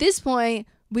 at this point,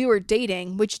 we were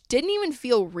dating, which didn't even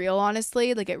feel real,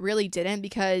 honestly. Like, it really didn't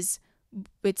because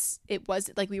it was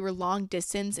like we were long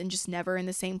distance and just never in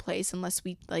the same place unless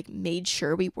we like made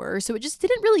sure we were. So it just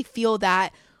didn't really feel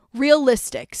that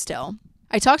realistic still.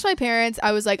 I talked to my parents.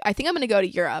 I was like, I think I'm going to go to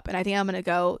Europe and I think I'm going to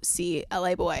go see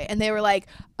LA Boy. And they were like,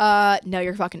 no,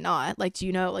 you're fucking not. Like, do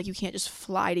you know, like, you can't just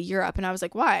fly to Europe. And I was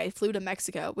like, why? I flew to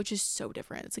Mexico, which is so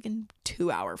different. It's like a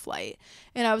 2-hour flight.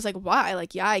 And I was like, why?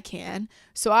 Like, yeah, I can.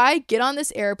 So I get on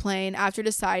this airplane after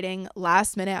deciding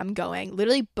last minute I'm going,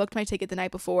 literally booked my ticket the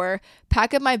night before,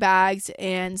 pack up my bags,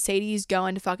 and Sadie's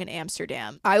going to fucking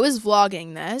Amsterdam. I was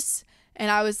vlogging this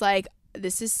and I was like,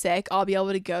 this is sick. I'll be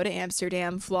able to go to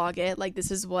Amsterdam, vlog it. Like,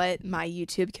 this is what my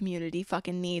YouTube community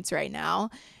fucking needs right now.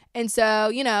 And so,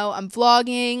 you know, I'm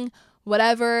vlogging,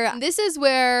 whatever. This is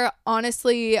where,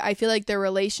 honestly, I feel like their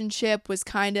relationship was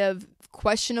kind of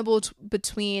questionable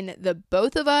between the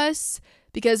both of us,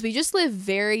 because we just live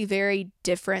very, very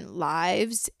different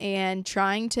lives, and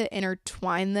trying to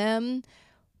intertwine them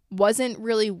wasn't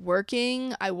really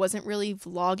working. I wasn't really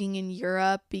vlogging in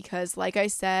Europe because, like I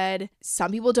said,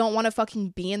 some people don't want to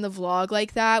fucking be in the vlog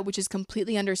like that, which is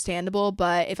completely understandable.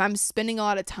 But if I'm spending a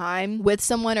lot of time with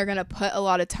someone or gonna put a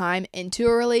lot of time into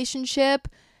a relationship,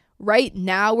 right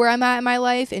now where I'm at in my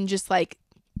life and just like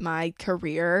my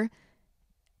career,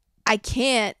 I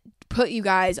can't put you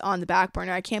guys on the back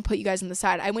burner. I can't put you guys on the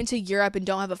side. I went to Europe and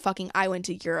don't have a fucking I went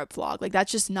to Europe vlog. Like,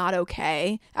 that's just not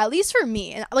okay. At least for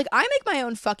me. And like, I make my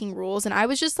own fucking rules, and I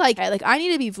was just like I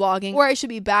need to be vlogging, or I should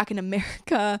be back in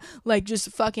America, like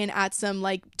just fucking at some,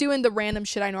 like doing the random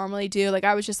shit I normally do. Like,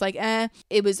 I was just like,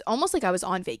 it was almost like I was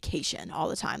on vacation all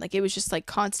the time. Like, it was just like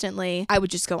constantly I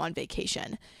would just go on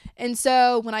vacation. And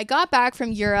so when I got back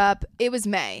from Europe, it was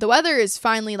May. The weather is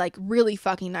finally like really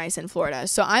fucking nice in Florida.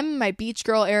 So I'm in my beach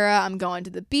girl era. I'm going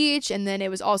to the beach. And then it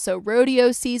was also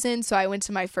rodeo season. So I went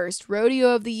to my first rodeo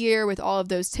of the year with all of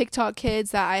those TikTok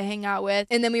kids that I hang out with.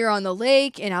 And then we were on the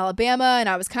lake in Alabama, and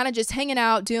I was kind of just hanging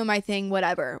out, doing my thing,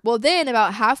 whatever. Well, then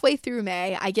about halfway through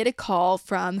May, I get a call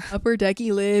from Upper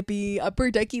Decky Lip,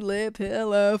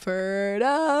 hello,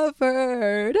 Ferda.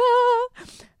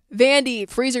 Vandy,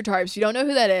 Freezer Tarps. If you don't know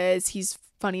who that is, he's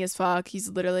funny as fuck. He's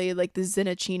literally like the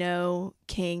Zenachino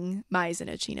king. My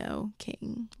Zenachino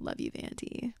king. Love you,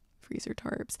 Vandy. Freezer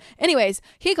Tarps. Anyways,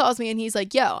 he calls me and he's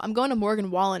like, yo, I'm going to Morgan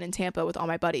Wallen in Tampa with all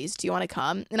my buddies. Do you want to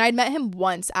come? And I'd met him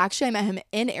once. Actually, I met him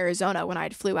in Arizona when I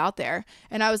flew out there.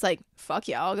 And I was like, fuck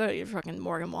yeah, I'll go to your fucking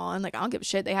Morgan Wallen. Like, I don't give a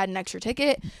shit. They had an extra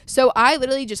ticket. So I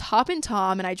literally just hop in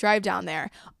Tom and I drive down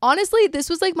there. Honestly, this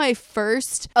was like my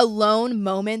first alone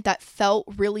moment that felt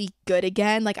really good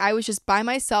again. Like, I was just by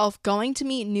myself going to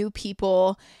meet new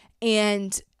people,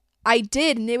 and I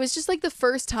did, and it was just like the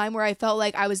first time where I felt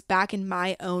like I was back in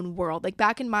my own world, like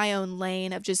back in my own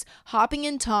lane of just hopping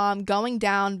in Tom, going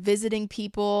down, visiting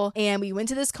people, and we went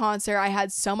to this concert. I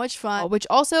had so much fun, which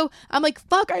also, I'm like,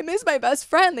 fuck, I miss my best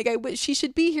friend. Like, I wish she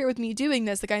should be here with me doing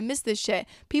this. Like, I miss this shit.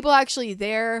 People actually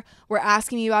there were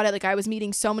asking me about it. Like, I was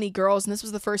meeting so many girls, and this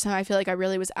was the first time I feel like I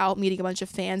really was out meeting a bunch of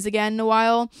fans again in a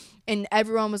while. And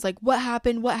everyone was like, what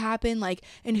happened? Like,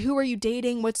 and who are you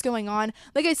dating? What's going on?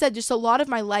 Like I said, just a lot of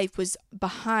my life was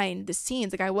behind the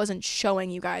scenes. Like, I wasn't showing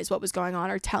you guys what was going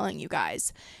on or telling you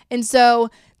guys. And so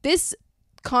this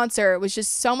concert was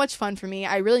just so much fun for me.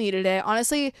 I really needed it.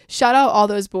 Honestly, shout out all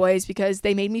those boys because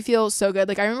they made me feel so good.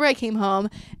 Like, I remember I came home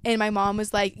and my mom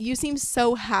was like, you seem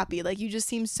so happy. Like, you just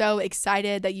seem so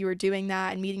excited that you were doing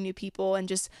that and meeting new people, and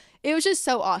just, it was just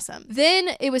so awesome. Then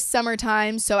it was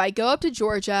summertime, so I go up to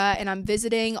Georgia and I'm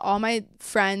visiting all my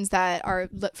friends that are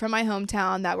from my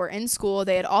hometown that were in school.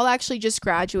 They had all actually just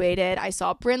graduated. I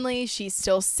saw Brinley. She's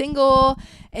still single,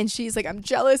 and she's like, I'm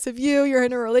jealous of you. You're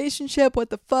in a relationship.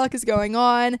 What the fuck is going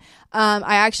on?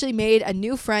 I actually made a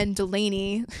new friend,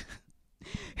 Delaney,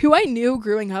 who I knew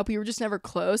growing up. We were just never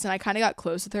close, and I kind of got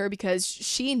close with her because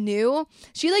she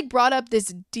like brought up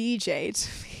this DJ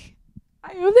to me.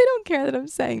 I hope they don't care that I'm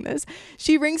saying this.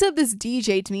 She brings up this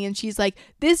DJ to me and she's like,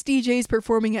 this DJ is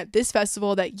performing at this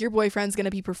festival that your boyfriend's going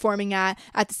to be performing at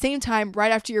the same time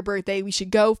right after your birthday. We should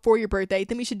go for your birthday.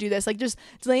 Then we should do this. Like, just,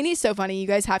 Delaney's so funny. You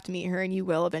guys have to meet her, and you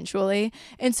will eventually.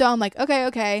 And so I'm like,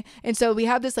 okay. And so we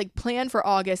have this like plan for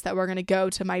August that we're going to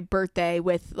go to my birthday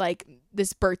with like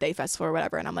this birthday festival or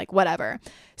whatever. And I'm like, whatever.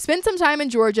 Spend some time in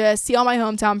Georgia, see all my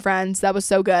hometown friends. That was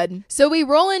so good. So we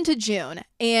roll into June,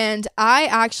 and I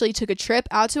actually took a trip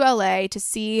out to LA to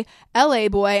see LA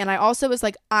Boy. And I also was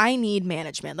like, I need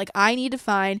management. Like, I need to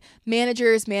find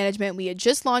management. We had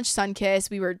just launched Sunkiss.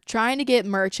 We were trying to get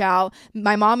merch out.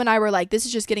 My mom and I were like, this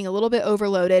is just getting a little bit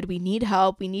overloaded. We need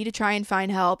help. We need to try and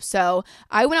find help. So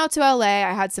I went out to LA.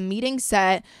 I had some meetings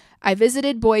set. I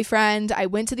visited boyfriend. I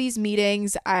went to these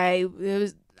meetings. I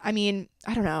I mean,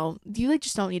 I don't know. You like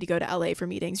just don't need to go to LA for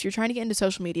meetings. If you're trying to get into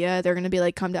social media, they're going to be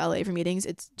like, come to LA for meetings.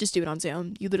 It's just do it on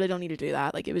Zoom. You literally don't need to do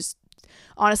that. Like, it was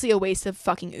honestly a waste of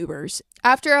fucking Ubers.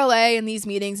 After LA and these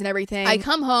meetings and everything, I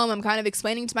come home, I'm kind of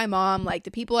explaining to my mom, like,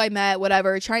 the people I met,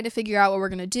 whatever, trying to figure out what we're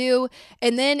going to do.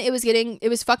 And then it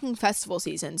was fucking festival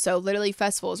season. So literally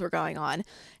festivals were going on.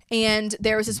 And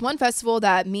there was this one festival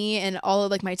that me and all of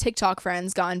like my TikTok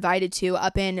friends got invited to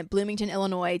up in Bloomington,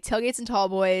 Illinois. Tailgates and Tall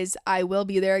Boys. I will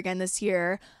be there again this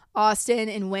year. Austin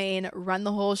and Wayne run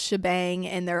the whole shebang,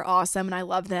 and they're awesome, and I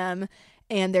love them.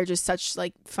 And they're just such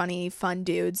like funny, fun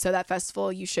dudes. So that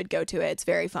festival, you should go to it. It's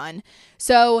very fun.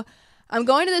 So I'm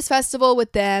going to this festival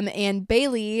with them, and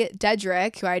Bailey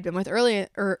Dedrick, who I had been with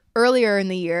earlier in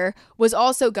the year, was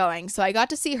also going. So I got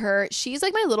to see her. She's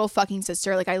like my little fucking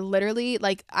sister. Like, I literally,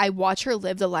 like, I watch her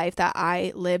live the life that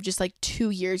I live, just like 2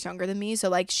 years younger than me. So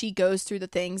like, she goes through the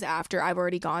things after I've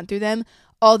already gone through them.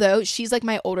 Although she's like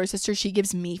my older sister, she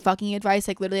gives me fucking advice.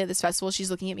 Like, literally at this festival,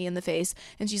 she's looking at me in the face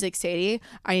and she's like, Sadie,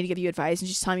 I need to give you advice. And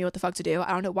she's telling me what the fuck to do.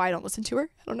 I don't know why I don't listen to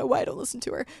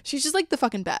her. She's just like the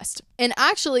fucking best. And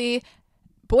actually,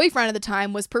 boyfriend at the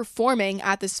time was performing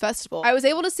at this festival. I was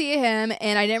able to see him,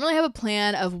 and I didn't really have a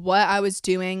plan of what I was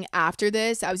doing after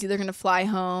this. I was either going to fly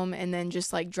home and then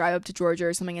just like drive up to Georgia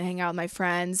or something and hang out with my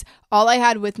friends. All I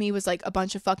had with me was like a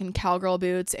bunch of fucking cowgirl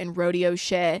boots and rodeo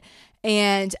shit.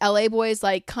 And LA boys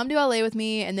like, come to LA with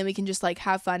me and then we can just like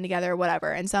have fun together,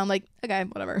 whatever. And so I'm like, okay,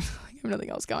 whatever. I have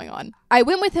nothing else going on. I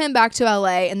went with him back to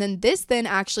LA, and then this then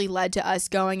actually led to us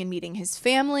going and meeting his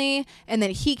family. And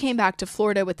then he came back to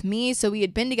Florida with me. So we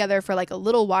had been together for like a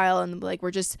little while, and like,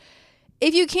 we're just,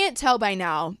 if you can't tell by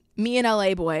now, me and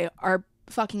LA boy are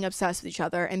fucking obsessed with each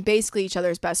other and basically each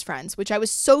other's best friends, which I was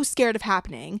so scared of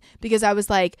happening because I was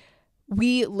like,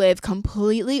 we live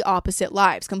completely opposite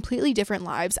lives, completely different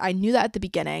lives. I knew that at the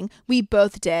beginning. We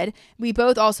both did. We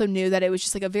both also knew that it was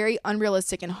just like a very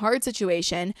unrealistic and hard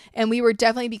situation. And we were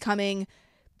definitely becoming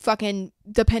fucking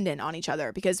dependent on each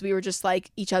other because we were just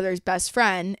like each other's best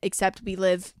friend, except we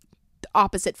live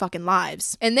opposite fucking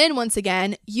lives. And then once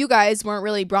again, you guys weren't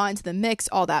really brought into the mix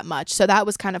all that much. So that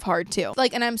was kind of hard too.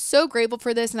 Like, and I'm so grateful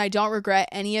for this, and I don't regret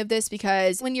any of this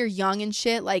because when you're young and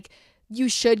shit, like, you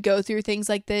should go through things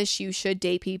like this. You should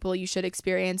date people. You should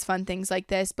experience fun things like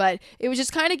this. But it was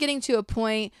just kind of getting to a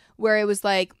point where it was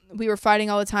like we were fighting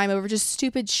all the time over just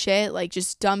stupid shit, like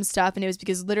just dumb stuff. And it was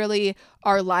because literally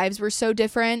our lives were so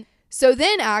different. So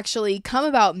then actually come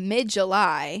about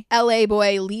mid-July, LA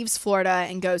boy leaves Florida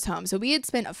and goes home. So we had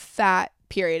spent a fat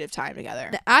period of time together.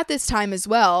 At this time as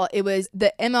well, it was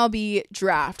the MLB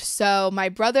draft. So my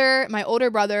older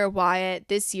brother Wyatt,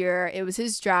 this year, it was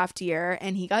his draft year,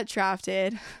 and he got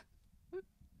drafted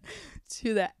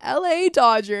to the LA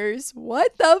Dodgers.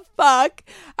 What the fuck?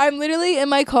 I'm literally in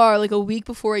my car like a week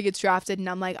before he gets drafted, and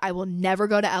I'm like, I will never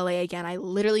go to LA again. I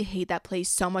literally hate that place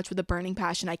so much with a burning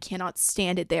passion. I cannot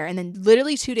stand it there. And then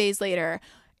literally 2 days later,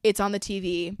 it's on the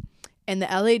TV. And the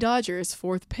LA Dodgers'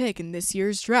 4th pick in this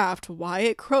year's draft,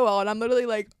 Wyatt Crowell. And I'm literally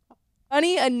like,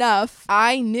 funny enough,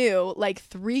 I knew like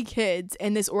 3 kids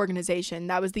in this organization.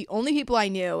 That was the only people I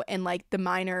knew in like the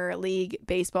minor league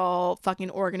baseball fucking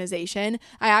organization.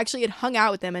 I actually had hung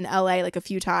out with them in LA like a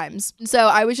few times. So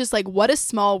I was just like, what a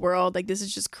small world. Like, this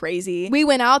is just crazy. We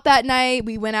went out that night.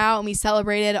 We went out and we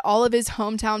celebrated. All of his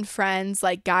hometown friends,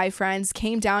 like guy friends,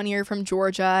 came down here from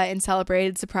Georgia and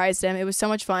celebrated, surprised him. It was so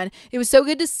much fun. It was so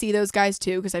good to see those guys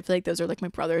too, because I feel like those are like my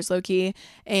brothers low key.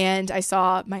 And I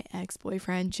saw my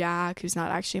ex-boyfriend, Jack, who's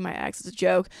not actually my ex, it's a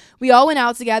joke. We all went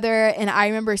out together, and I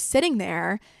remember sitting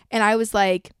there and I was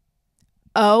like,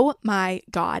 oh my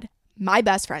God, my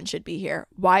best friend should be here.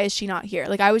 Why is she not here?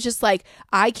 Like, I was just like,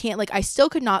 I can't, like, I still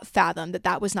could not fathom that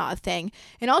that was not a thing.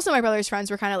 And also my brother's friends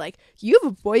were kind of like, you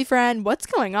have a boyfriend? What's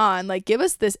going on? Like, give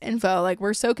us this info. Like,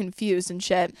 we're so confused and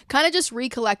shit. Kind of just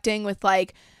recollecting with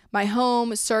like my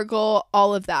home circle,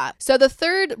 all of that. So the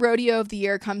 3rd rodeo of the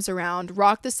year comes around,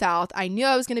 Rock the South. I knew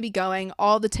I was going to be going.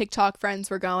 All the TikTok friends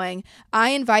were going.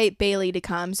 I invite Bailey to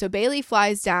come. So Bailey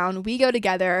flies down. We go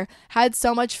together, had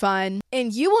so much fun.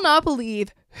 And you will not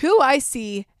believe who I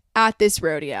see at this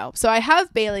rodeo. So I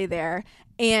have Bailey there,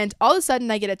 and all of a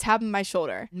sudden I get a tap on my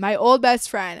shoulder, my old best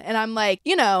friend. And I'm like,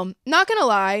 you know, not gonna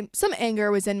lie, some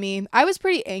anger was in me. I was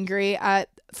pretty angry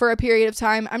for a period of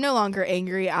time. I'm no longer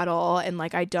angry at all, and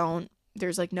like I don't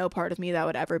there's like no part of me that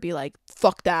would ever be like,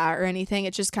 fuck that or anything.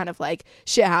 It's just kind of like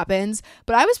shit happens.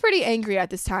 But I was pretty angry at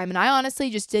this time, and I honestly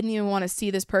just didn't even want to see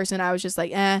this person. I was just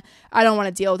like, I don't want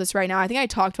to deal with this right now. I think I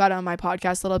talked about it on my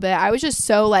podcast a little bit. I was just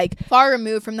so like far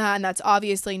removed from that, and that's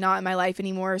obviously not in my life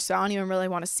anymore, so I don't even really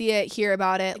want to see it, hear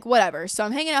about it, like, whatever. So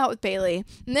I'm hanging out with Bailey,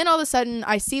 and then all of a sudden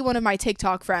I see one of my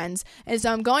TikTok friends, and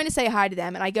so I'm going to say hi to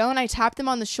them, and I go and I tap them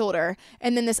on the shoulder,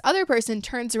 and then this other person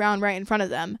turns around right in front of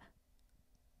them.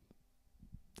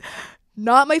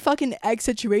 Not my fucking ex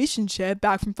situationship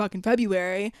back from fucking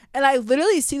February. And I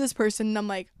literally see this person, and I'm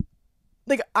like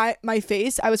my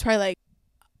face, I was probably like,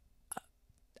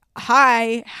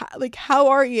 hi, like, how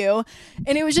are you?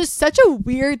 And it was just such a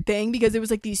weird thing, because it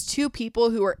was like these two people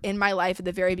who were in my life at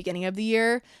the very beginning of the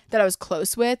year that I was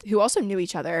close with, who also knew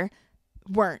each other,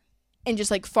 weren't, and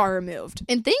just like far removed.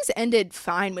 And things ended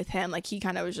fine with him. Like, he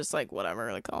kind of was just like,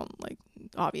 whatever, like, like,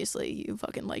 obviously you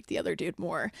fucking like the other dude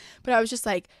more. But I was just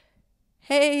like,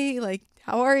 hey, like,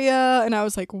 how are ya? And I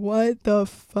was like, what the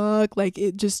fuck? Like,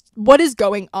 it just, what is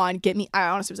going on? I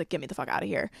honestly was like, get me the fuck out of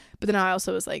here. But then I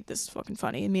also was like, this is fucking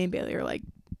funny. And me and Bailey are like,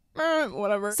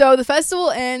 whatever. So the festival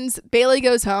ends. Bailey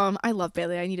goes home. I love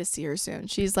Bailey. I need to see her soon.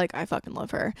 She's like, I fucking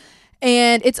love her.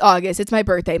 And it's August. It's my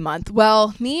birthday month.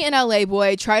 Well, me and LA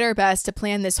Boy tried our best to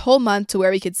plan this whole month to where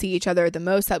we could see each other the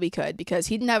most that we could, because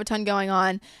he didn't have a ton going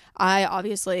on. I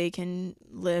obviously can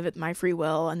live at my free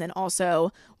will. And then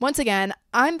also, once again,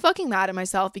 I'm fucking mad at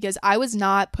myself because I was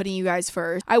not putting you guys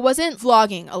first. I wasn't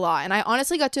vlogging a lot. And I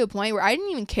honestly got to a point where I didn't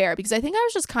even care, because I think I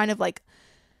was just kind of like,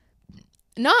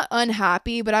 not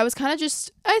unhappy, but I was kind of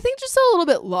just, I think just a little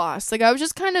bit lost. Like, I was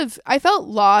just kind of, I felt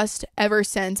lost ever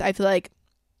since. I feel like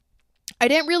I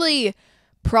didn't really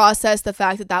process the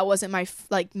fact that that wasn't my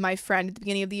friend at the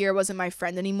beginning of the year wasn't my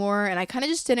friend anymore. And I kind of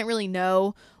just didn't really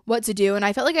know what to do. And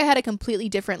I felt like I had a completely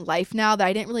different life now that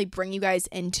I didn't really bring you guys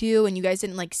into, and you guys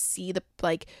didn't like see the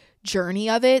like journey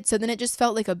of it. So then it just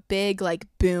felt like a big like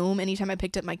boom anytime I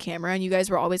picked up my camera, and you guys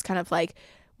were always kind of like,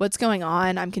 what's going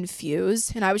on? I'm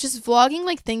confused. And I was just vlogging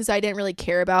like things I didn't really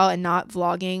care about, and not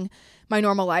vlogging my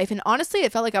normal life. And honestly,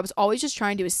 it felt like I was always just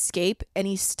trying to escape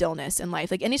any stillness in life.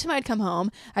 Like, anytime I'd come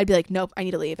home, I'd be like, nope, I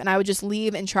need to leave. And I would just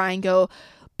leave and try and go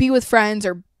be with friends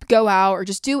or go out or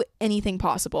just do anything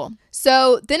possible.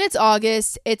 So then it's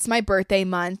August, it's my birthday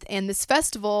month, and this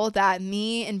festival that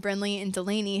me and Brinley and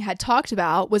Delaney had talked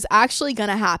about was actually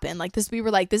gonna happen. Like, this, we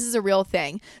were like, this is a real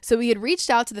thing. So we had reached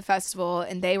out to the festival,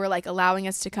 and they were like allowing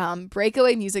us to come.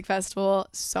 Breakaway Music Festival,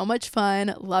 so much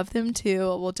fun, love them too.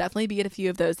 We'll definitely be at a few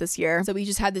of those this year. So we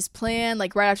just had this plan,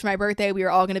 like right after my birthday, we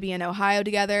were all gonna be in Ohio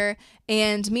together,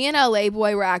 and me and LA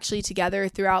Boy were actually together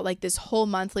throughout like this whole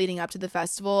month leading up to the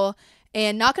festival.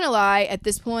 And not gonna lie, at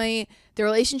this point, the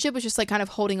relationship was just like kind of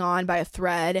holding on by a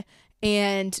thread,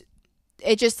 and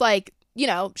it just like, you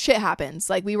know, shit happens.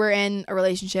 Like, we were in a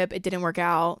relationship, it didn't work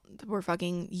out. We're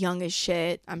fucking young as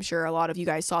shit. I'm sure a lot of you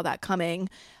guys saw that coming.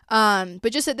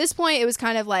 But just at this point, it was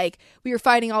kind of like we were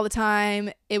fighting all the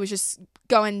time. It was just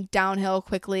going downhill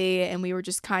quickly, and we were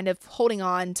just kind of holding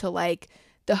on to like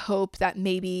the hope that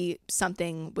maybe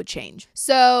something would change.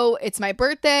 So it's my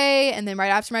birthday, and then right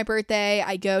after my birthday,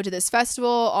 I go to this festival.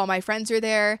 All my friends are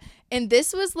there, and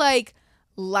this was like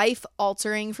life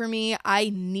altering for me.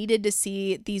 I needed to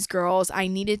see these girls. I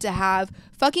needed to have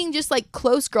fucking just like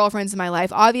close girlfriends in my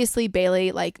life. Obviously,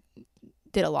 Bailey like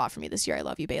did a lot for me this year. I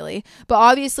love you, Bailey. But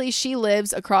obviously, she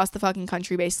lives across the fucking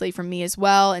country basically from me as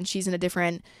well, and she's in a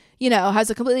different, you know, has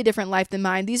a completely different life than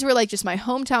mine. These were like just my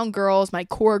hometown girls, my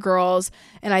core girls,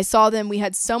 and I saw them. We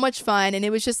had so much fun, and it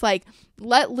was just like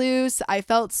let loose. I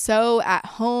felt so at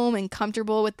home and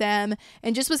comfortable with them,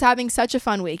 and just was having such a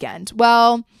fun weekend.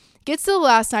 Well, gets to the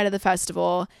last night of the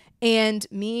festival, and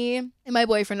me and my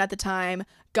boyfriend at the time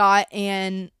got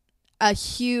in a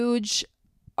huge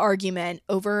argument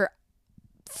over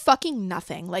fucking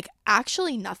nothing, like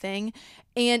actually nothing.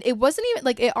 And it wasn't even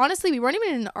like it, honestly, we weren't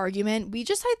even in an argument. We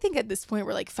just, I think at this point,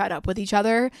 we're like fed up with each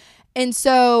other. And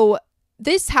so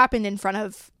this happened in front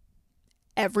of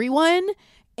everyone,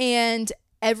 and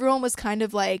everyone was kind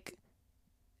of like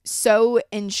so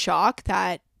in shock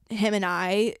that him and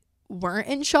I weren't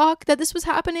in shock that this was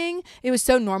happening. It was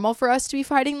so normal for us to be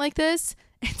fighting like this.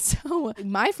 And so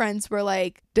my friends were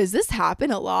like, does this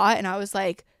happen a lot? And I was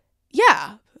like,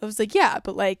 yeah. I was like, yeah,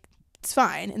 but like, it's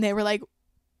fine. And they were like,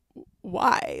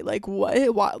 why? Like,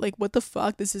 what? Like, what the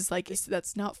fuck? This is like,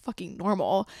 that's not fucking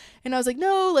normal. And I was like,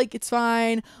 no, like, it's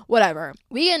fine. Whatever.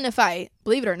 We get in a fight.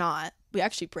 Believe it or not, we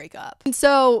actually break up. And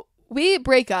so we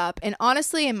break up, and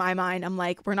honestly, in my mind, I'm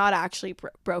like, we're not actually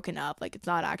broken up. Like, it's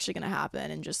not actually gonna happen,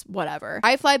 and just whatever.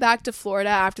 I fly back to Florida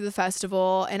after the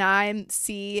festival, and I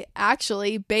see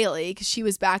actually Bailey, because she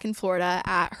was back in Florida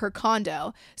at her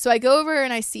condo. So I go over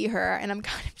and I see her, and I'm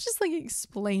kind of just like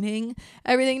explaining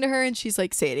everything to her, and she's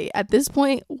like, Sadie, at this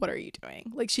point, what are you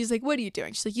doing? Like, she's like, what are you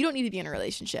doing? She's like, you don't need to be in a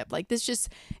relationship. Like, it's just,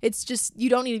 you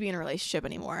don't need to be in a relationship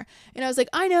anymore. And I was like,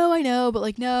 I know, but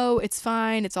like, no, it's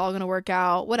fine. It's all gonna work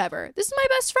out, whatever. This is my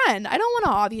best friend. I don't want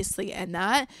to obviously end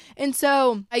that. And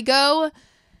so I go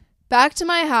back to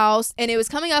my house, and it was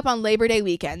coming up on Labor Day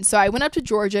weekend. So I went up to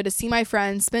Georgia to see my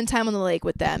friends, spend time on the lake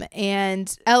with them.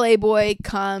 And LA boy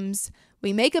comes,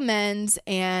 we make amends,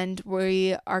 and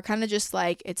we are kind of just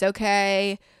like, it's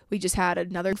okay. We just had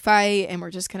another fight, and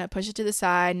we're just going to push it to the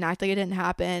side and act like it didn't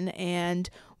happen. And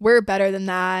we're better than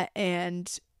that.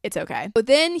 And it's okay. But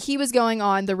then he was going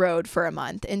on the road for a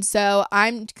month. And so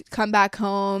I'm come back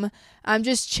home. I'm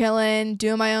just chilling,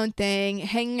 doing my own thing,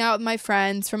 hanging out with my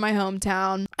friends from my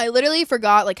hometown. I literally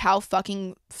forgot like how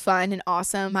fucking fun and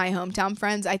awesome my hometown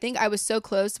friends. I think I was so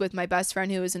close with my best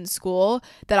friend who was in school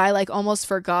that I like almost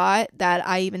forgot that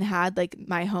I even had like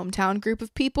my hometown group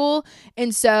of people.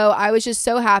 And so I was just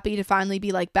so happy to finally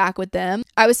be like back with them.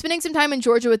 I was spending some time in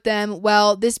Georgia with them.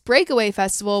 Well, this breakaway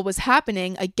festival was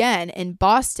happening again in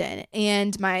Boston.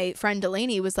 And my friend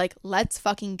Delaney was like, let's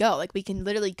fucking go. Like, we can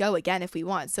literally go again if we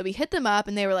want. So we hit them up,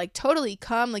 and they were like, totally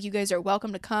come. Like, you guys are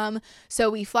welcome to come. So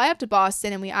we fly up to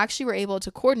Boston, and we actually were able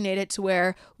to coordinate it to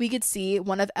where we could see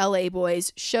one of LA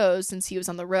Boy's shows since he was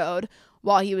on the road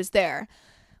while he was there.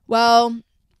 Well,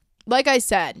 like I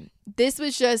said, this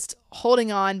was just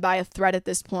holding on by a thread at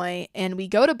this point. And we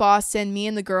go to Boston, me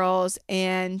and the girls,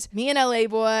 and me and LA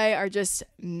Boy are just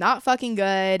not fucking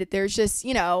good. There's just,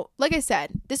 you know, like I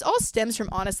said, this all stems from,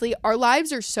 honestly, our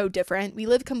lives are so different. We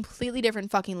live completely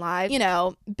different fucking lives, you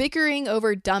know, bickering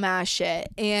over dumbass shit.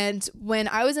 And when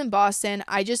I was in Boston,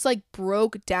 I just like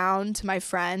broke down to my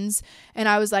friends, and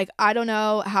I was like, I don't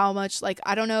know how much, like,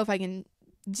 I don't know if I can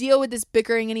deal with this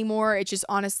bickering anymore. It's just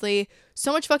honestly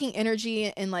so much fucking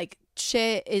energy, and like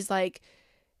shit is like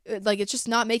it's just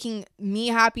not making me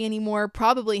happy anymore,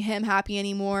 probably him happy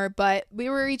anymore. But we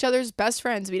were each other's best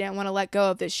friends. We didn't want to let go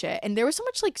of this shit, and there was so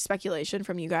much like speculation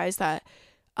from you guys that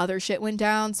other shit went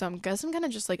down, so I'm kind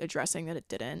of just like addressing that it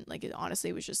didn't. Like, it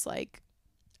honestly was just like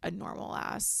a normal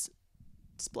ass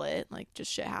split, like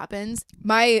just shit happens.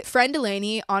 My friend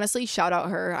Delaney, honestly, shout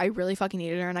out her, I really fucking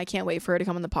needed her, and I can't wait for her to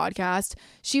come on the podcast.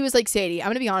 She was like, Sadie, I'm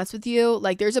gonna be honest with you,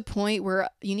 like there's a point where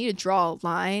you need to draw a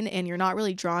line, and you're not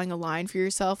really drawing a line for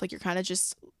yourself, like you're kind of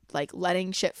just like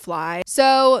letting shit fly.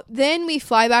 So then we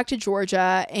fly back to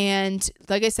Georgia, and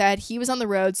like I said, he was on the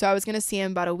road, so I was gonna see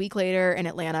him about a week later in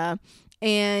Atlanta.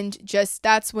 And just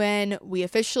that's when we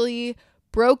officially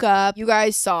broke up. You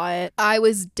guys saw it. I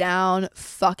was down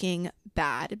fucking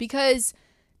bad because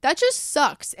that just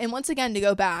sucks. And once again, to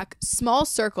go back, small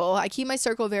circle, I keep my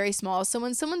circle very small. So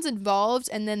when someone's involved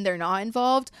and then they're not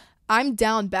involved, I'm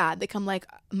down bad. Like, I'm like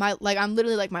I'm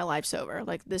literally like, my life's over.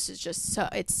 Like, this is just so,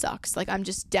 it sucks. Like, I'm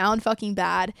just down fucking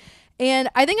bad. And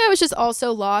I think I was just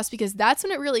also lost because that's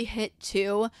when it really hit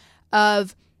too,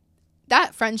 of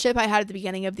that friendship I had at the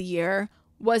beginning of the year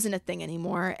wasn't a thing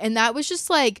anymore. And that was just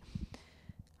like,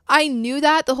 I knew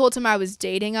that the whole time I was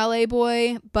dating LA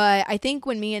Boy, but I think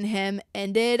when me and him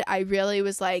ended, I really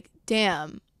was like,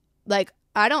 damn, like,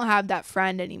 I don't have that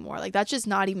friend anymore. Like, that's just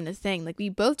not even a thing. Like, we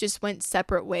both just went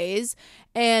separate ways,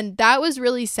 and that was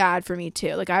really sad for me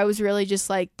too. Like, I was really just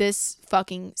like, this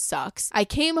fucking sucks. I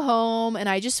came home and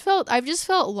I've just felt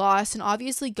lost, and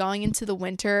obviously going into the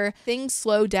winter, things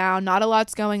slowed down, not a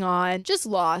lot's going on, just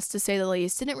lost to say the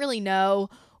least. Didn't really know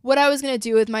what I was going to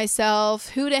do with myself,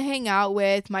 who to hang out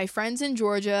with. My friends in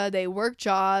Georgia, they work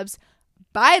jobs.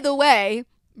 By the way,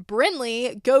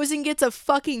 Brinley goes and gets a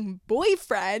fucking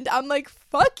boyfriend. I'm like,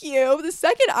 fuck you. The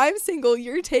second I'm single,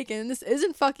 you're taken. This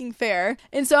isn't fucking fair.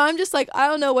 And so I'm just like, I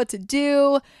don't know what to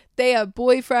do. They have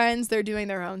boyfriends. They're doing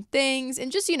their own things.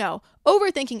 And just, you know,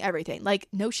 overthinking everything. Like,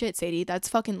 no shit, Sadie. That's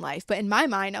fucking life. But in my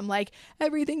mind, I'm like,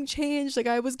 everything changed. Like,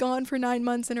 I was gone for 9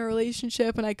 months in a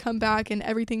relationship, and I come back and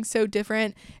everything's so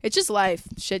different. It's just life.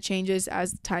 Shit changes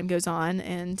as time goes on.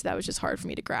 And that was just hard for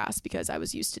me to grasp because I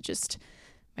was used to just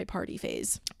my party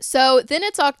phase. So then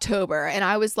it's October, and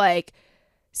I was like,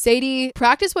 Sadie,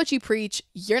 practice what you preach.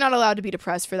 You're not allowed to be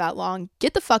depressed for that long.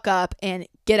 Get the fuck up and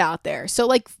get out there. So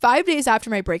like 5 days after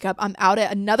my breakup, I'm out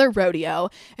at another rodeo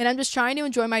and I'm just trying to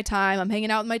enjoy my time. I'm hanging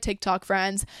out with my TikTok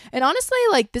friends. And honestly,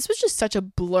 like this was just such a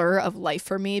blur of life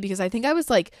for me because I think I was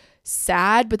like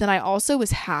sad, but then I also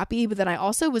was happy, but then I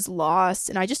also was lost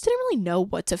and I just didn't really know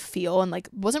what to feel and like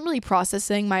wasn't really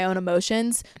processing my own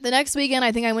emotions. The next weekend,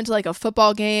 I think I went to like a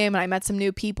football game and I met some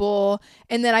new people.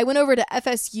 And then I went over to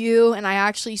FSU and I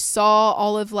actually saw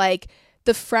all of like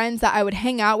the friends that I would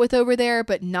hang out with over there,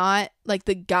 but not like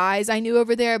the guys I knew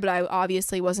over there, but I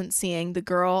obviously wasn't seeing the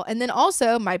girl. And then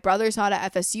also my brother's not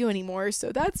at FSU anymore,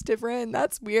 so that's different.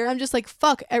 That's weird. I'm just like,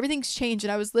 fuck, everything's changed.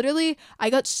 And I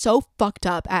got so fucked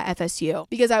up at FSU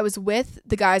because I was with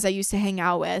the guys I used to hang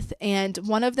out with. And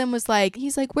one of them was like,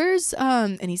 he's like, where's,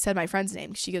 and he said my friend's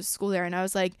name. She goes to school there. And I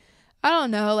was like, I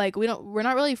don't know. Like, we're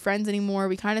not really friends anymore.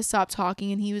 We kind of stopped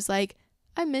talking. And he was like,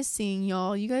 I miss seeing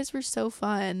y'all. You guys were so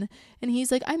fun. And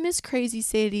he's like, I miss crazy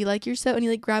Sadie. Like, you're so, and he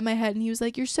like grabbed my head and he was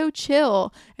like, you're so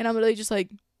chill. And I'm literally just like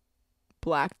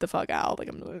blacked the fuck out. Like,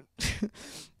 I'm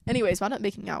anyways, wound up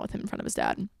making out with him in front of his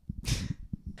dad.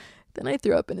 Then I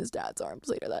threw up in his dad's arms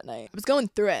later that night. I was going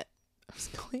through it.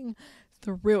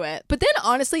 But then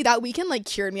honestly, that weekend like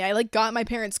cured me. I like got my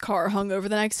parents' car hung over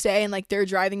the next day and like they're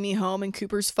driving me home and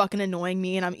Cooper's fucking annoying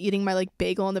me and I'm eating my like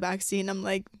bagel in the backseat and I'm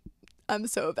like, I'm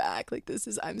so back. Like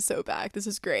I'm so back. This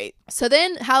is great. So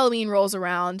then Halloween rolls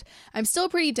around. I'm still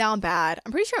pretty down bad.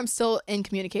 I'm pretty sure I'm still in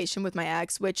communication with my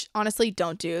ex, which honestly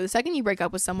don't do. The second you break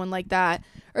up with someone like that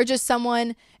or just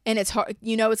someone and it's hard,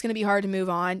 you know, it's going to be hard to move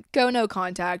on, go no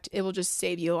contact. It will just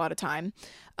save you a lot of time.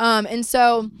 And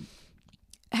so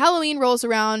Halloween rolls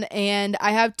around and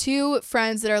I have two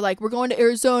friends that are like, we're going to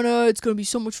Arizona. It's going to be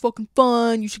so much fucking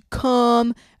fun. You should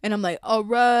come. And I'm like, all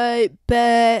right,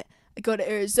 bet. I go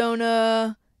to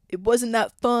Arizona. It wasn't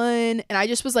that fun. And I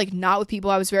just was like not with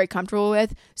people I was very comfortable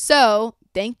with. So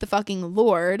thank the fucking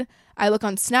Lord, I look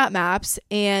on Snap Maps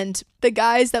and the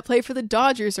guys that play for the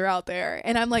Dodgers are out there.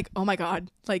 And I'm like, oh my God.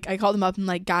 Like I called them up and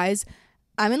like, guys,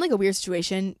 I'm in like a weird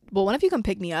situation. Well, one of you come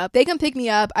pick me up. They come pick me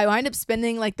up. I wind up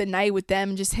spending like the night with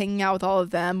them, just hanging out with all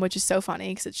of them, which is so funny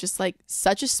because it's just like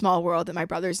such a small world that my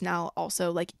brother's now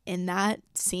also like in that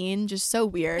scene. Just so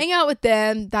weird. Hang out with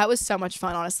them. That was so much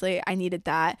fun, honestly. I needed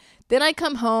that. Then I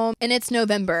come home and it's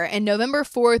November and November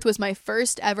 4th was my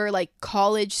first ever like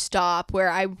college stop where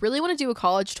I really want to do a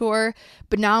college tour,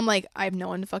 but now I'm like, I have no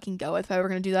one to fucking go with if I were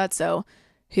going to do that. So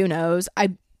who knows?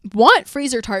 I want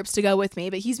Freezer Tarps to go with me,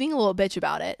 but he's being a little bitch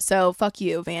about it. So fuck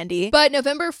you, Vandy. But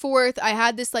November 4th, I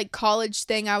had this like college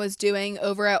thing I was doing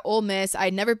over at Ole Miss.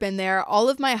 I'd never been there. All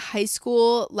of my high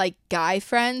school like guy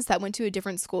friends that went to a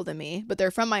different school than me, but they're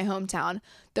from my hometown.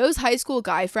 Those high school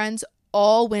guy friends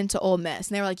all went to Ole Miss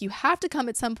and they were like, you have to come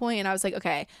at some point. And I was like,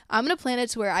 okay, I'm gonna plan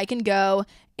it to where I can go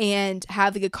and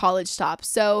have like a college stop.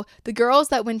 So the girls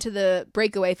that went to the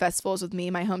breakaway festivals with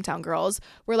me, my hometown girls,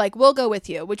 were like, we'll go with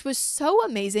you, which was so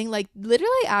amazing. Like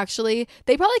literally, actually,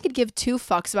 they probably could give two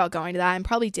fucks about going to that and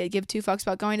probably did give two fucks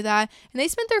about going to that. And they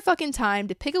spent their fucking time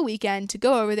to pick a weekend to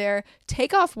go over there,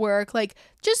 take off work, like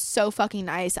just so fucking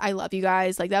nice. I love you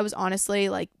guys. Like that was honestly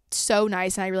like so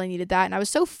nice and I really needed that. And I was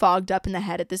so fogged up in the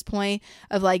head at this point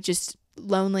of like just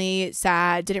lonely,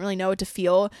 sad, didn't really know what to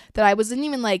feel that I wasn't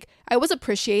even like, I was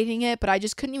appreciating it, but I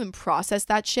just couldn't even process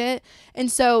that shit.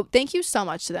 And so thank you so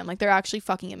much to them. Like they're actually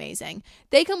fucking amazing.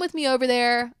 They come with me over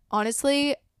there.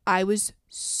 Honestly, I was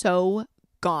so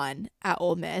gone at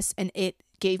Ole Miss and it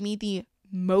gave me the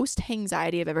most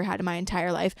anxiety I've ever had in my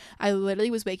entire life. I literally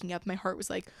was waking up, my heart was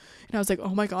like, and I was like,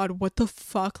 oh my God, what the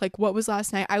fuck? Like what was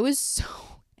last night? I was so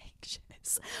anxious.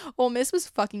 Ole Miss was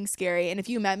fucking scary. And if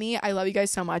you met me, I love you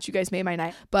guys so much. You guys made my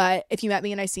night. But if you met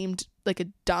me and I seemed like a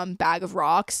dumb bag of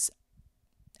rocks,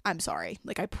 I'm sorry.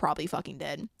 Like I probably fucking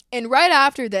did. And right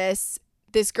after this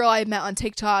girl I met on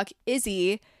TikTok,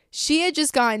 Izzy, she had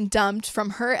just gotten dumped from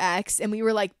her ex and we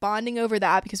were like bonding over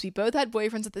that because we both had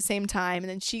boyfriends at the same time. And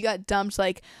then she got dumped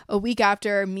like a week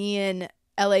after me and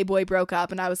LA boy broke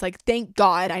up, and I was like, thank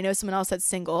God, I know someone else that's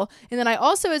single. And then I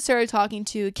also had started talking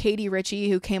to Katie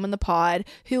Ritchie, who came on the pod,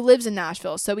 who lives in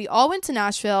Nashville. So we all went to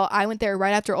Nashville. I went there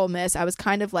right after Ole Miss. I was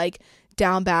kind of like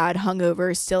down bad,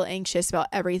 hungover, still anxious about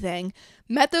everything.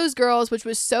 Met those girls, which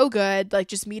was so good, like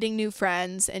just meeting new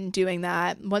friends and doing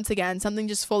that. Once again, something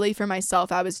just fully for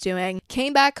myself I was doing.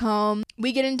 Came back home.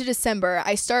 We get into December.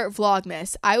 I start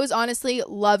Vlogmas. I was honestly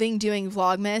loving doing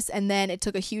Vlogmas, and then it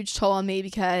took a huge toll on me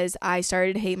because I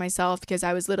started to hate myself because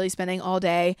I was literally spending all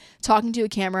day talking to a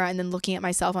camera and then looking at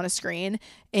myself on a screen,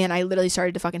 and I literally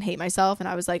started to fucking hate myself, and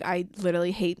I was like, I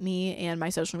literally hate me and my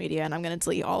social media, and I'm gonna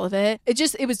delete all of it.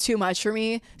 It was too much for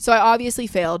me, so I obviously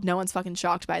failed. No one's fucking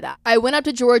shocked by that. I went up up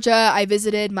to Georgia. I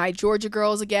visited my Georgia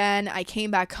girls again. I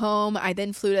came back home. I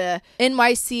then flew to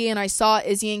NYC and I saw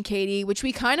Izzy and Katie, which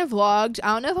we kind of vlogged.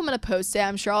 I don't know if I'm going to post it.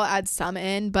 I'm sure I'll add some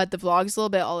in, but the vlog's a little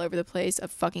bit all over the place, of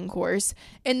fucking course.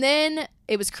 And then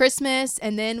it was Christmas,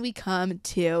 and then we come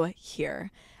to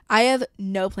here. I have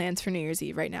no plans for New Year's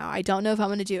Eve right now. I don't know if I'm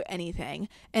going to do anything.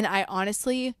 And I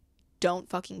honestly don't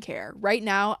fucking care. Right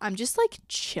now, I'm just like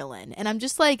chilling. And I'm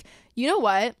just like, you know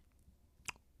what?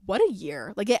 What a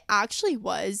year. Like, it actually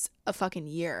was a fucking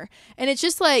year. And it's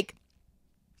just like,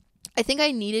 I think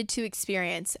I needed to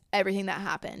experience everything that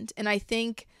happened. And I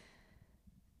think,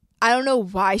 I don't know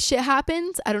why shit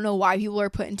happens. I don't know why people are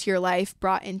put into your life,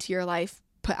 brought into your life,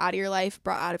 put out of your life,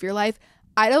 brought out of your life.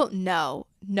 I don't know.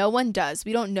 No one does.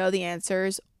 We don't know the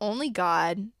answers. Only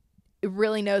God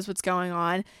really knows what's going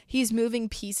on. He's moving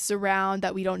pieces around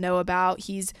that we don't know about.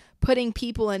 He's putting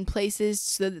people in places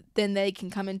so that then they can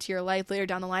come into your life later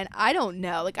down the line. I don't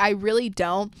know. Like, I really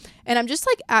don't. And I'm just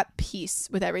like at peace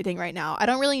with everything right now. I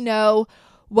don't really know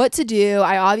what to do.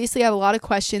 I obviously have a lot of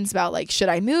questions about, like, should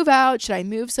I move out? Should I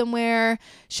move somewhere?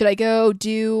 Should I go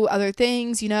do other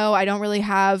things? You know, I don't really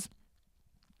have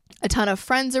a ton of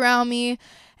friends around me.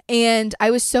 And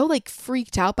I was so like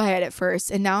freaked out by it at first.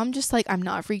 And now I'm just like, I'm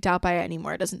not freaked out by it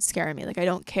anymore. It doesn't scare me. Like, I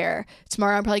don't care.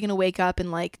 Tomorrow I'm probably going to wake up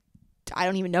and like, I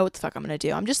don't even know what the fuck I'm going to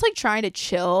do. I'm just like trying to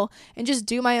chill and just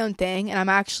do my own thing. And I'm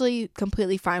actually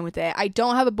completely fine with it. I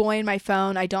don't have a boy in my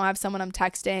phone. I don't have someone I'm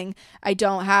texting. I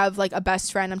don't have like a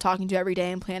best friend I'm talking to every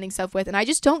day and planning stuff with. And I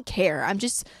just don't care.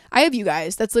 I have you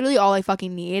guys. That's literally all I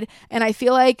fucking need. And I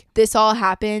feel like this all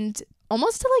happened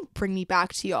almost to like bring me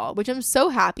back to y'all, which I'm so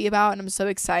happy about and I'm so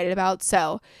excited about.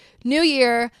 So, new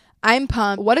year, I'm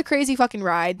pumped. What a crazy fucking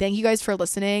ride. Thank you guys for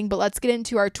listening. But let's get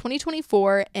into our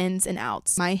 2024 ins and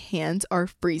outs. My hands are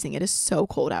freezing. It is so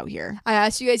cold out here. I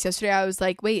asked you guys yesterday, I was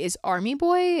like, wait, is Army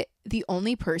Boy the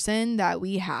only person that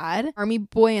we had? Army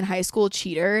Boy in high school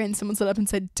cheater? And someone stood up and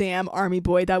said, damn, Army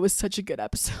Boy, that was such a good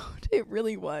episode. It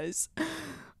really was.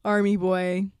 Army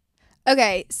Boy.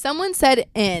 Okay, someone said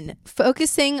in,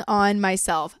 focusing on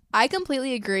myself. I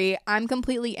completely agree. I'm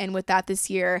completely in with that this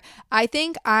year. I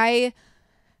think I'm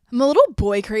a little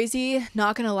boy crazy,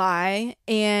 not gonna lie.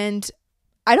 And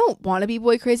I don't want to be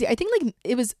boy crazy. I think like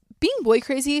being boy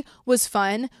crazy was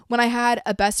fun when I had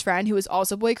a best friend who was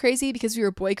also boy crazy, because we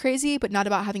were boy crazy, but not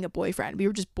about having a boyfriend. We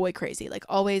were just boy crazy, like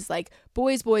always like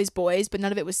boys, boys, boys, but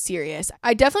none of it was serious.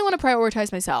 I definitely want to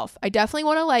prioritize myself. I definitely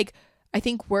want to I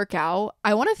think work out.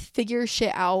 I want to figure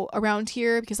shit out around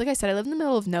here because, like I said, I live in the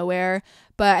middle of nowhere,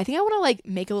 but I think I want to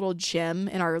make a little gym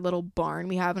in our little barn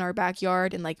we have in our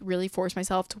backyard and really force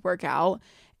myself to work out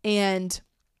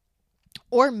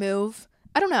or move.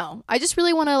 I don't know. I just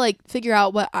really want to figure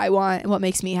out what I want and what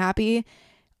makes me happy.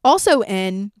 Also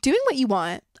in doing what you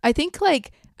want. I think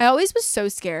I always was so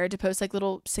scared to post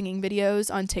little singing videos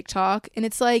on TikTok, and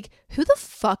it's who the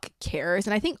fuck cares?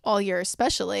 And I think all year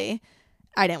especially,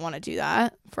 I didn't want to do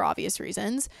that for obvious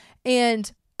reasons. And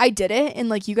I did it,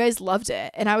 and you guys loved it.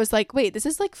 And I was like, wait, this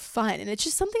is fun. And it's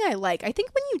just something I like. I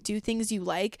think when you do things you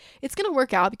like, it's going to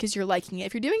work out because you're liking it.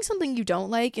 If you're doing something you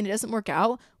don't like and it doesn't work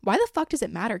out, why the fuck does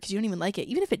it matter? Because you don't even like it.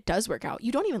 Even if it does work out,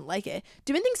 you don't even like it.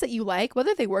 Doing things that you like,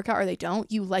 whether they work out or they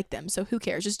don't, you like them. So who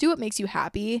cares? Just do what makes you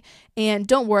happy and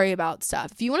don't worry about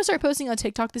stuff. If you want to start posting on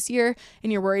TikTok this year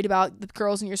and you're worried about the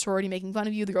girls in your sorority making fun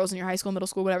of you, the girls in your high school, middle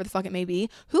school, whatever the fuck it may be,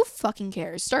 who fucking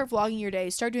cares? Start vlogging your day.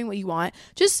 Start doing what you want.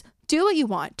 Just do what you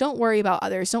want. Don't worry about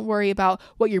others. Don't worry about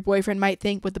what your boyfriend might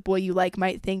think, what the boy you like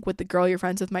might think, what the girl you're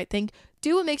friends with might think.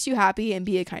 Do what makes you happy and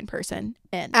be a kind person.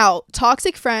 And out.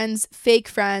 Toxic friends, fake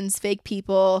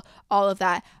people, all of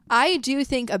that. I do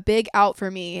think a big out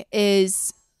for me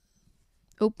is...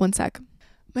 Oh, one sec.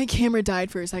 My camera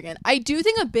died for a second. I do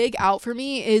think a big out for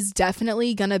me is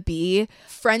definitely gonna be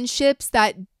friendships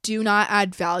that do not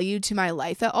add value to my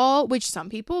life at all, which some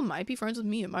people might be friends with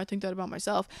me and might think that about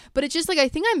myself. But it's just I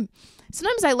think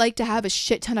sometimes I like to have a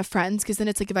shit ton of friends, because then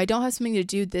it's if I don't have something to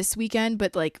do this weekend,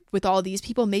 but with all these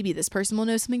people, maybe this person will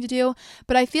know something to do.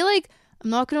 But I feel I'm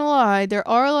not gonna lie, there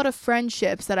are a lot of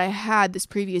friendships that I had this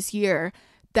previous year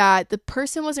that the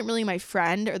person wasn't really my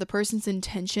friend, or the person's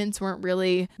intentions weren't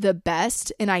really the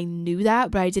best, and I knew that,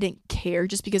 but I didn't care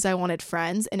just because I wanted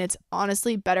friends. And it's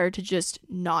honestly better to just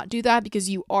not do that, because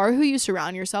you are who you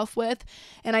surround yourself with.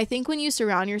 And I think when you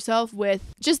surround yourself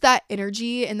with just that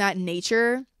energy and that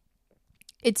nature,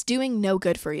 it's doing no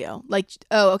good for you.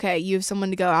 Oh, okay, you have someone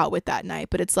to go out with that night,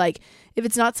 but it's if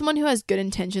it's not someone who has good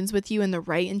intentions with you and the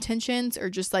right intentions, or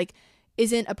just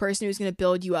isn't a person who's going to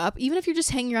build you up, even if you're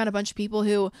just hanging around a bunch of people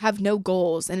who have no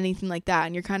goals and anything like that,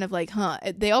 and you're kind of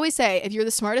they always say if you're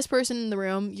the smartest person in the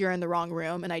room, you're in the wrong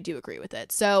room, and I do agree with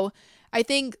it. So I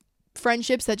think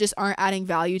friendships that just aren't adding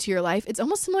value to your life. It's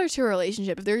almost similar to a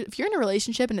relationship. If you're in a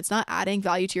relationship and it's not adding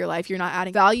value to your life, you're not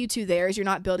adding value to theirs, you're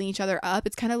not building each other up,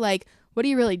 it's kind of like, what are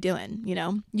you really doing? You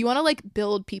know, you want to like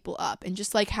build people up and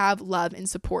just like have love and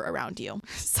support around you.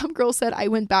 Some girl said, I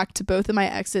went back to both of my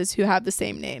exes who have the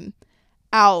same name.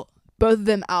 Out. Both of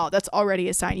them out. That's already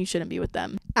a sign you shouldn't be with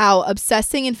them. Out.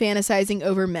 Obsessing and fantasizing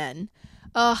over men.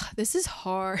 Ugh, this is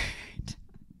hard.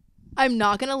 I'm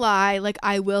not gonna lie, like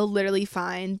I will literally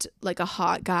find like a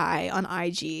hot guy on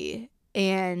IG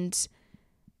and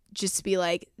just be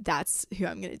like, that's who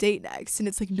I'm gonna date next. And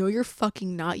it's like, no, you're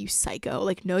fucking not, you psycho.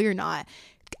 Like, no, you're not.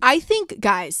 I think,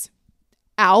 guys,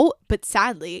 out, but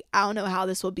sadly, I don't know how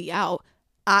this will be out.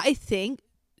 I think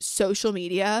social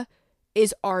media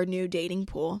is our new dating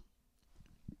pool.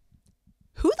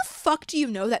 Who the fuck do you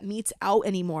know that meets out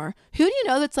anymore? Who do you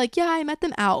know that's like, yeah, I met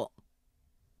them out?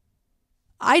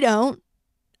 I don't.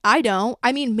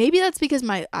 I mean, maybe that's because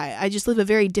I just live a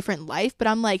very different life, but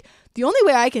I'm like, the only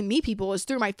way I can meet people is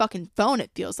through my fucking phone,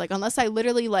 it feels like, unless I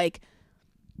literally like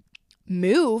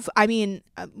move. I mean,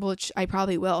 which I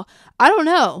probably will. I don't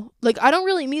know. Like, I don't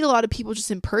really meet a lot of people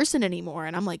just in person anymore.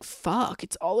 And I'm like, fuck,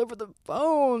 it's all over the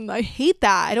phone. I hate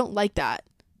that. I don't like that.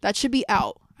 That should be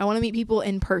out. I want to meet people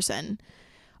in person.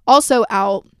 Also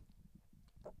out.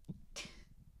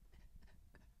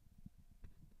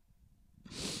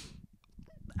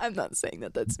 I'm not saying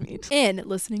that that's mean. In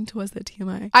listening to us at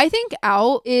TMI. I think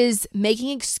out is making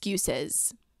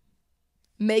excuses.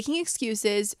 Making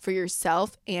excuses for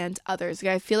yourself and others.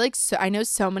 Like, I feel like I know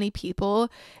so many people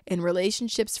in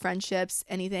relationships, friendships,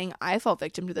 anything. I fall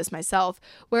victim to this myself,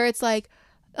 where it's like,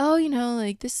 oh, you know,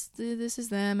 like this is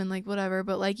them and like whatever,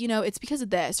 but like, you know, it's because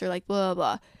of this or like blah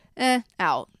blah blah.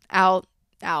 Out.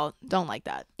 Don't like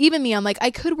that. Even me, I'm like,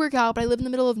 I could work out, but I live in the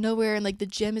middle of nowhere and like the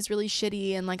gym is really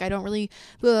shitty and like I don't really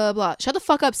blah blah. Shut the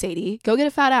fuck up, Sadie. Go get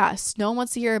a fat ass. No one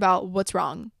wants to hear about what's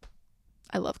wrong.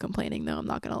 I love complaining though, I'm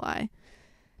not gonna lie.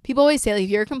 People always say like, if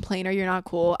you're a complainer, you're not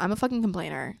cool. I'm a fucking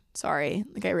complainer. Sorry.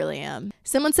 Like, I really am.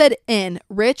 Someone said in,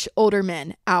 rich older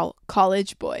men. Out,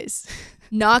 college boys.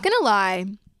 Not gonna lie,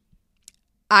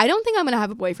 I don't think I'm gonna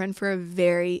have a boyfriend for a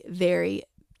very, very,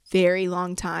 very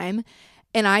long time.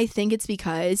 And I think it's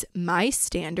because my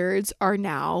standards are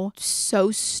now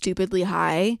so stupidly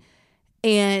high.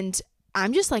 And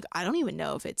I'm just like, I don't even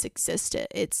know if it's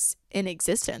in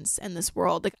existence in this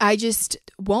world. Like, I just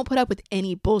won't put up with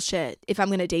any bullshit if I'm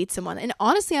going to date someone. And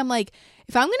honestly, I'm like,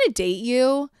 if I'm going to date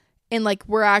you and like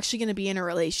we're actually going to be in a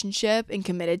relationship and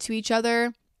committed to each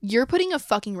other, you're putting a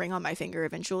fucking ring on my finger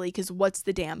eventually, because what's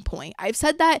the damn point? I've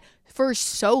said that for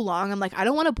so long. I'm like, I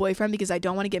don't want a boyfriend because I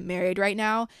don't want to get married right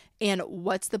now. And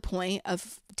what's the point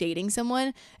of dating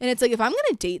someone? And it's like, if I'm going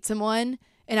to date someone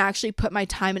and actually put my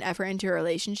time and effort into a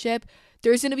relationship,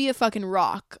 there's going to be a fucking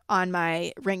rock on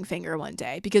my ring finger one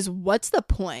day, because what's the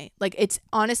point? Like, it's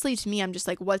honestly, to me, I'm just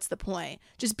like, what's the point?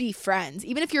 Just be friends.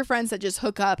 Even if you're friends that just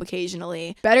hook up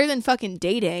occasionally, better than fucking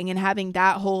dating and having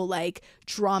that whole like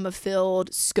drama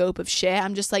filled scope of shit.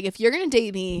 I'm just like, if you're going to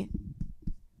date me,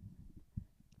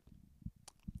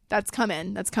 that's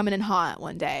coming in hot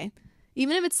one day.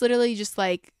 Even if it's literally just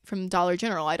like from Dollar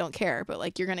General, I don't care. But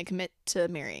like, you're going to commit to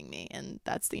marrying me. And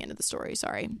that's the end of the story.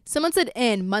 Sorry. Someone said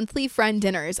in, monthly friend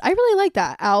dinners. I really like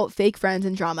that. Out, fake friends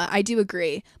and drama. I do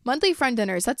agree. Monthly friend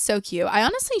dinners. That's so cute. I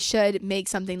honestly should make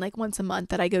something like once a month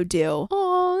that I go do.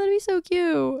 Oh, that'd be so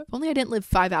cute. If only I didn't live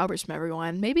 5 hours from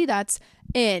everyone. Maybe that's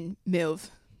in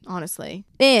move. Honestly.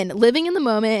 In, living in the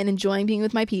moment and enjoying being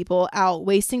with my people. Out,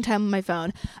 wasting time on my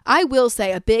phone. I will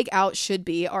say a big out should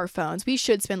be our phones. We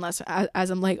should spend less,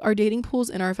 as I'm like, our dating pools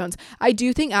in our phones. I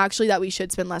do think actually that we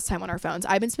should spend less time on our phones.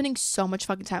 I've been spending so much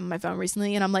fucking time on my phone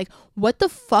recently, and I'm like, what the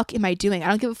fuck am I doing? I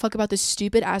don't give a fuck about this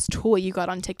stupid ass toy you got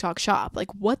on TikTok Shop.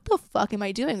 Like, what the fuck am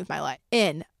I doing with my life?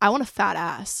 In, I want a fat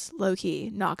ass. Low key,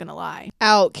 not gonna lie.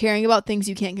 Out, caring about things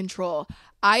you can't control.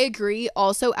 I agree.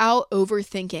 Also out,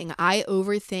 overthinking. I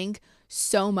overthink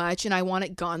so much and I want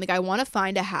it gone. Like, I want to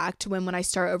find a hack to when I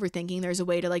start overthinking, there's a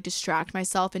way to like distract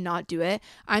myself and not do it.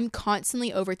 I'm constantly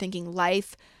overthinking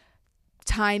life,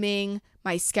 timing,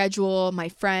 my schedule, my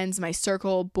friends, my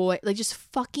circle, boy, like just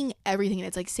fucking everything. And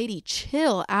it's like, Sadie,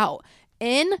 chill out.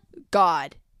 In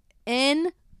God,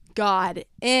 in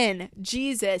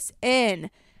Jesus, in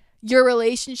your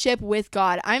relationship with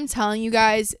God. I'm telling you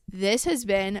guys, this has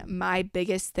been my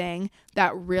biggest thing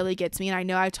that really gets me. And I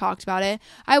know I've talked about it.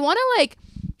 I want to like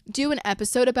do an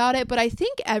episode about it, but I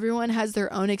think everyone has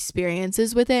their own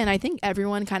experiences with it. And I think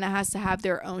everyone kind of has to have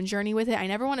their own journey with it. I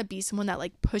never want to be someone that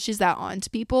like pushes that on to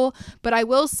people. But I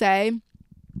will say,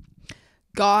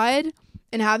 God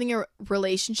and having a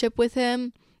relationship with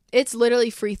him, it's literally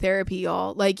free therapy,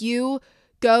 y'all. Like, you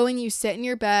go and you sit in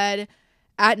your bed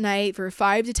at night for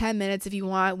 5 to 10 minutes if you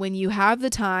want, when you have the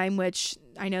time, which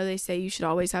I know they say you should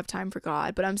always have time for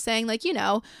God, but I'm saying, like, you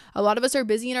know, a lot of us are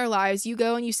busy in our lives. You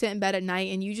go and you sit in bed at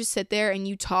night and you just sit there and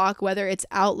you talk, whether it's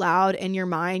out loud in your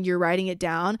mind, you're writing it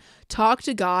down, talk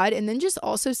to God, and then just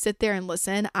also sit there and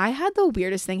listen. I had the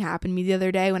weirdest thing happen to me the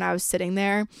other day when I was sitting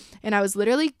there and I was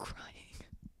literally crying.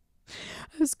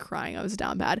 I was crying. I was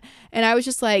down bad. And I was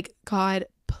just like, God,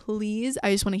 please,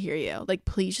 I just want to hear you. Like,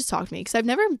 please just talk to me. Because I've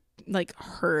never like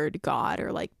heard God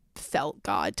or like felt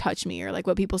God touch me or like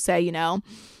what people say, you know.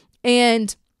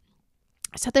 And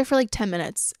I sat there for like 10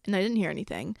 minutes and I didn't hear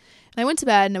anything. And I went to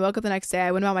bed and I woke up the next day.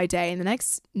 I went about my day. And the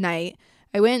next night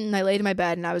I went and I laid in my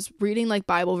bed and I was reading like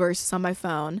Bible verses on my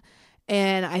phone.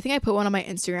 And I think I put one on my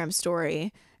Instagram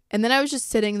story. And then I was just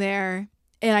sitting there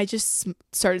and I just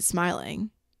started smiling.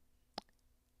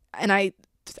 And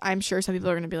I'm sure some people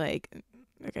are going to be like,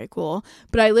 okay, cool.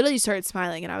 But I literally started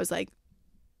smiling and I was like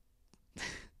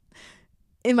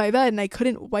in my bed and I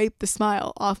couldn't wipe the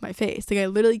smile off my face. Like I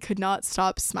literally could not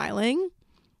stop smiling.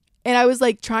 And I was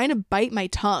like trying to bite my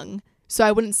tongue so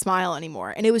I wouldn't smile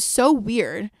anymore. And it was so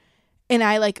weird. And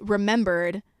I like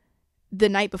remembered the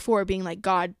night before being like,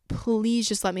 God, please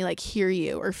just let me like hear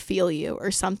you or feel you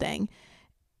or something.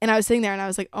 And I was sitting there and I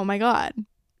was like, oh my God,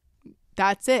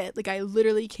 that's it. Like I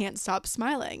literally can't stop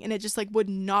smiling. And it just like would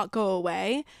not go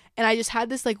away. And I just had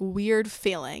this like weird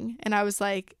feeling. And I was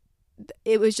like,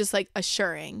 it was just like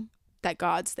assuring that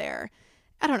God's there.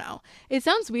 I don't know. It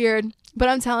sounds weird, but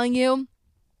I'm telling you,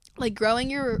 like growing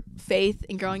your faith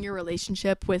and growing your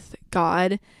relationship with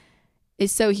God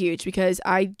is so huge, because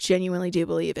I genuinely do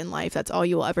believe in life that's all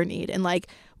you will ever need. And like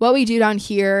what we do down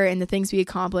here and the things we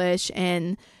accomplish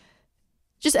and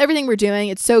just everything we're doing,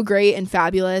 it's so great and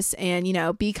fabulous. And, you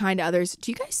know, be kind to others.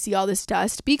 Do you guys see all this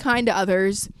dust? Be kind to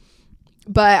others.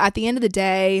 But at the end of the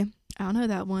day, I don't know,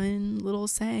 that one little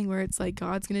saying where it's like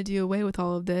God's going to do away with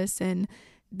all of this and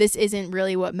this isn't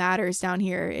really what matters down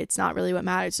here. It's not really what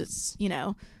matters. It's, you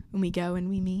know, when we go and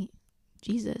we meet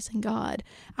Jesus and God.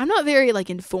 I'm not very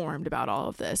like informed about all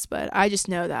of this, but I just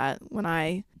know that when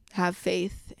I have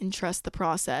faith and trust the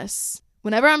process,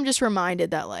 whenever I'm just reminded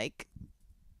that like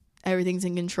everything's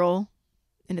in control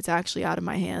and it's actually out of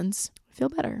my hands, I feel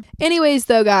better. Anyways,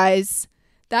 though, guys,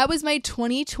 that was my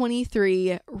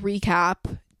 2023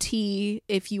 recap. Tea,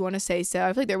 if you want to say so.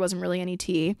 I feel like there wasn't really any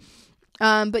tea.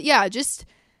 But yeah, just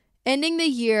ending the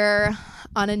year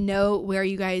on a note where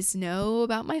you guys know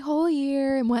about my whole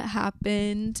year and what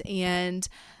happened. And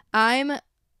I'm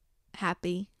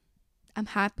happy.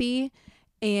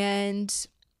 And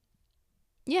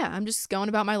yeah, I'm just going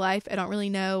about my life. I don't really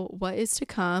know what is to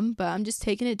come, but I'm just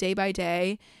taking it day by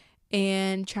day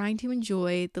and trying to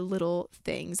enjoy the little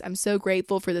things. I'm so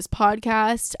grateful for this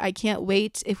podcast. I can't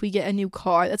wait if we get a new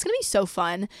car. That's going to be so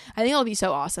fun. I think it'll be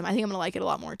so awesome. I think I'm going to like it a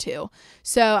lot more too.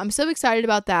 So I'm so excited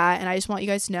about that. And I just want you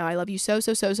guys to know I love you so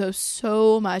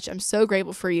much. I'm so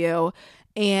grateful for you.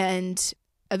 And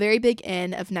a very big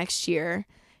end of next year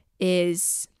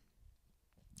is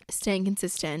staying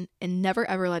consistent and never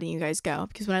ever letting you guys go.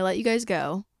 Because when I let you guys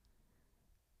go,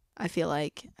 I feel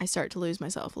like I start to lose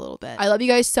myself a little bit. I love you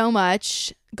guys so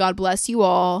much. God bless you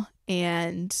all.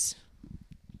 And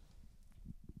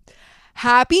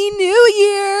Happy New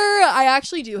Year. I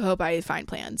actually do hope I find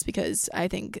plans because I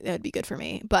think that would be good for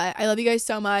me. But I love you guys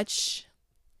so much.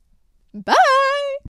 Bye.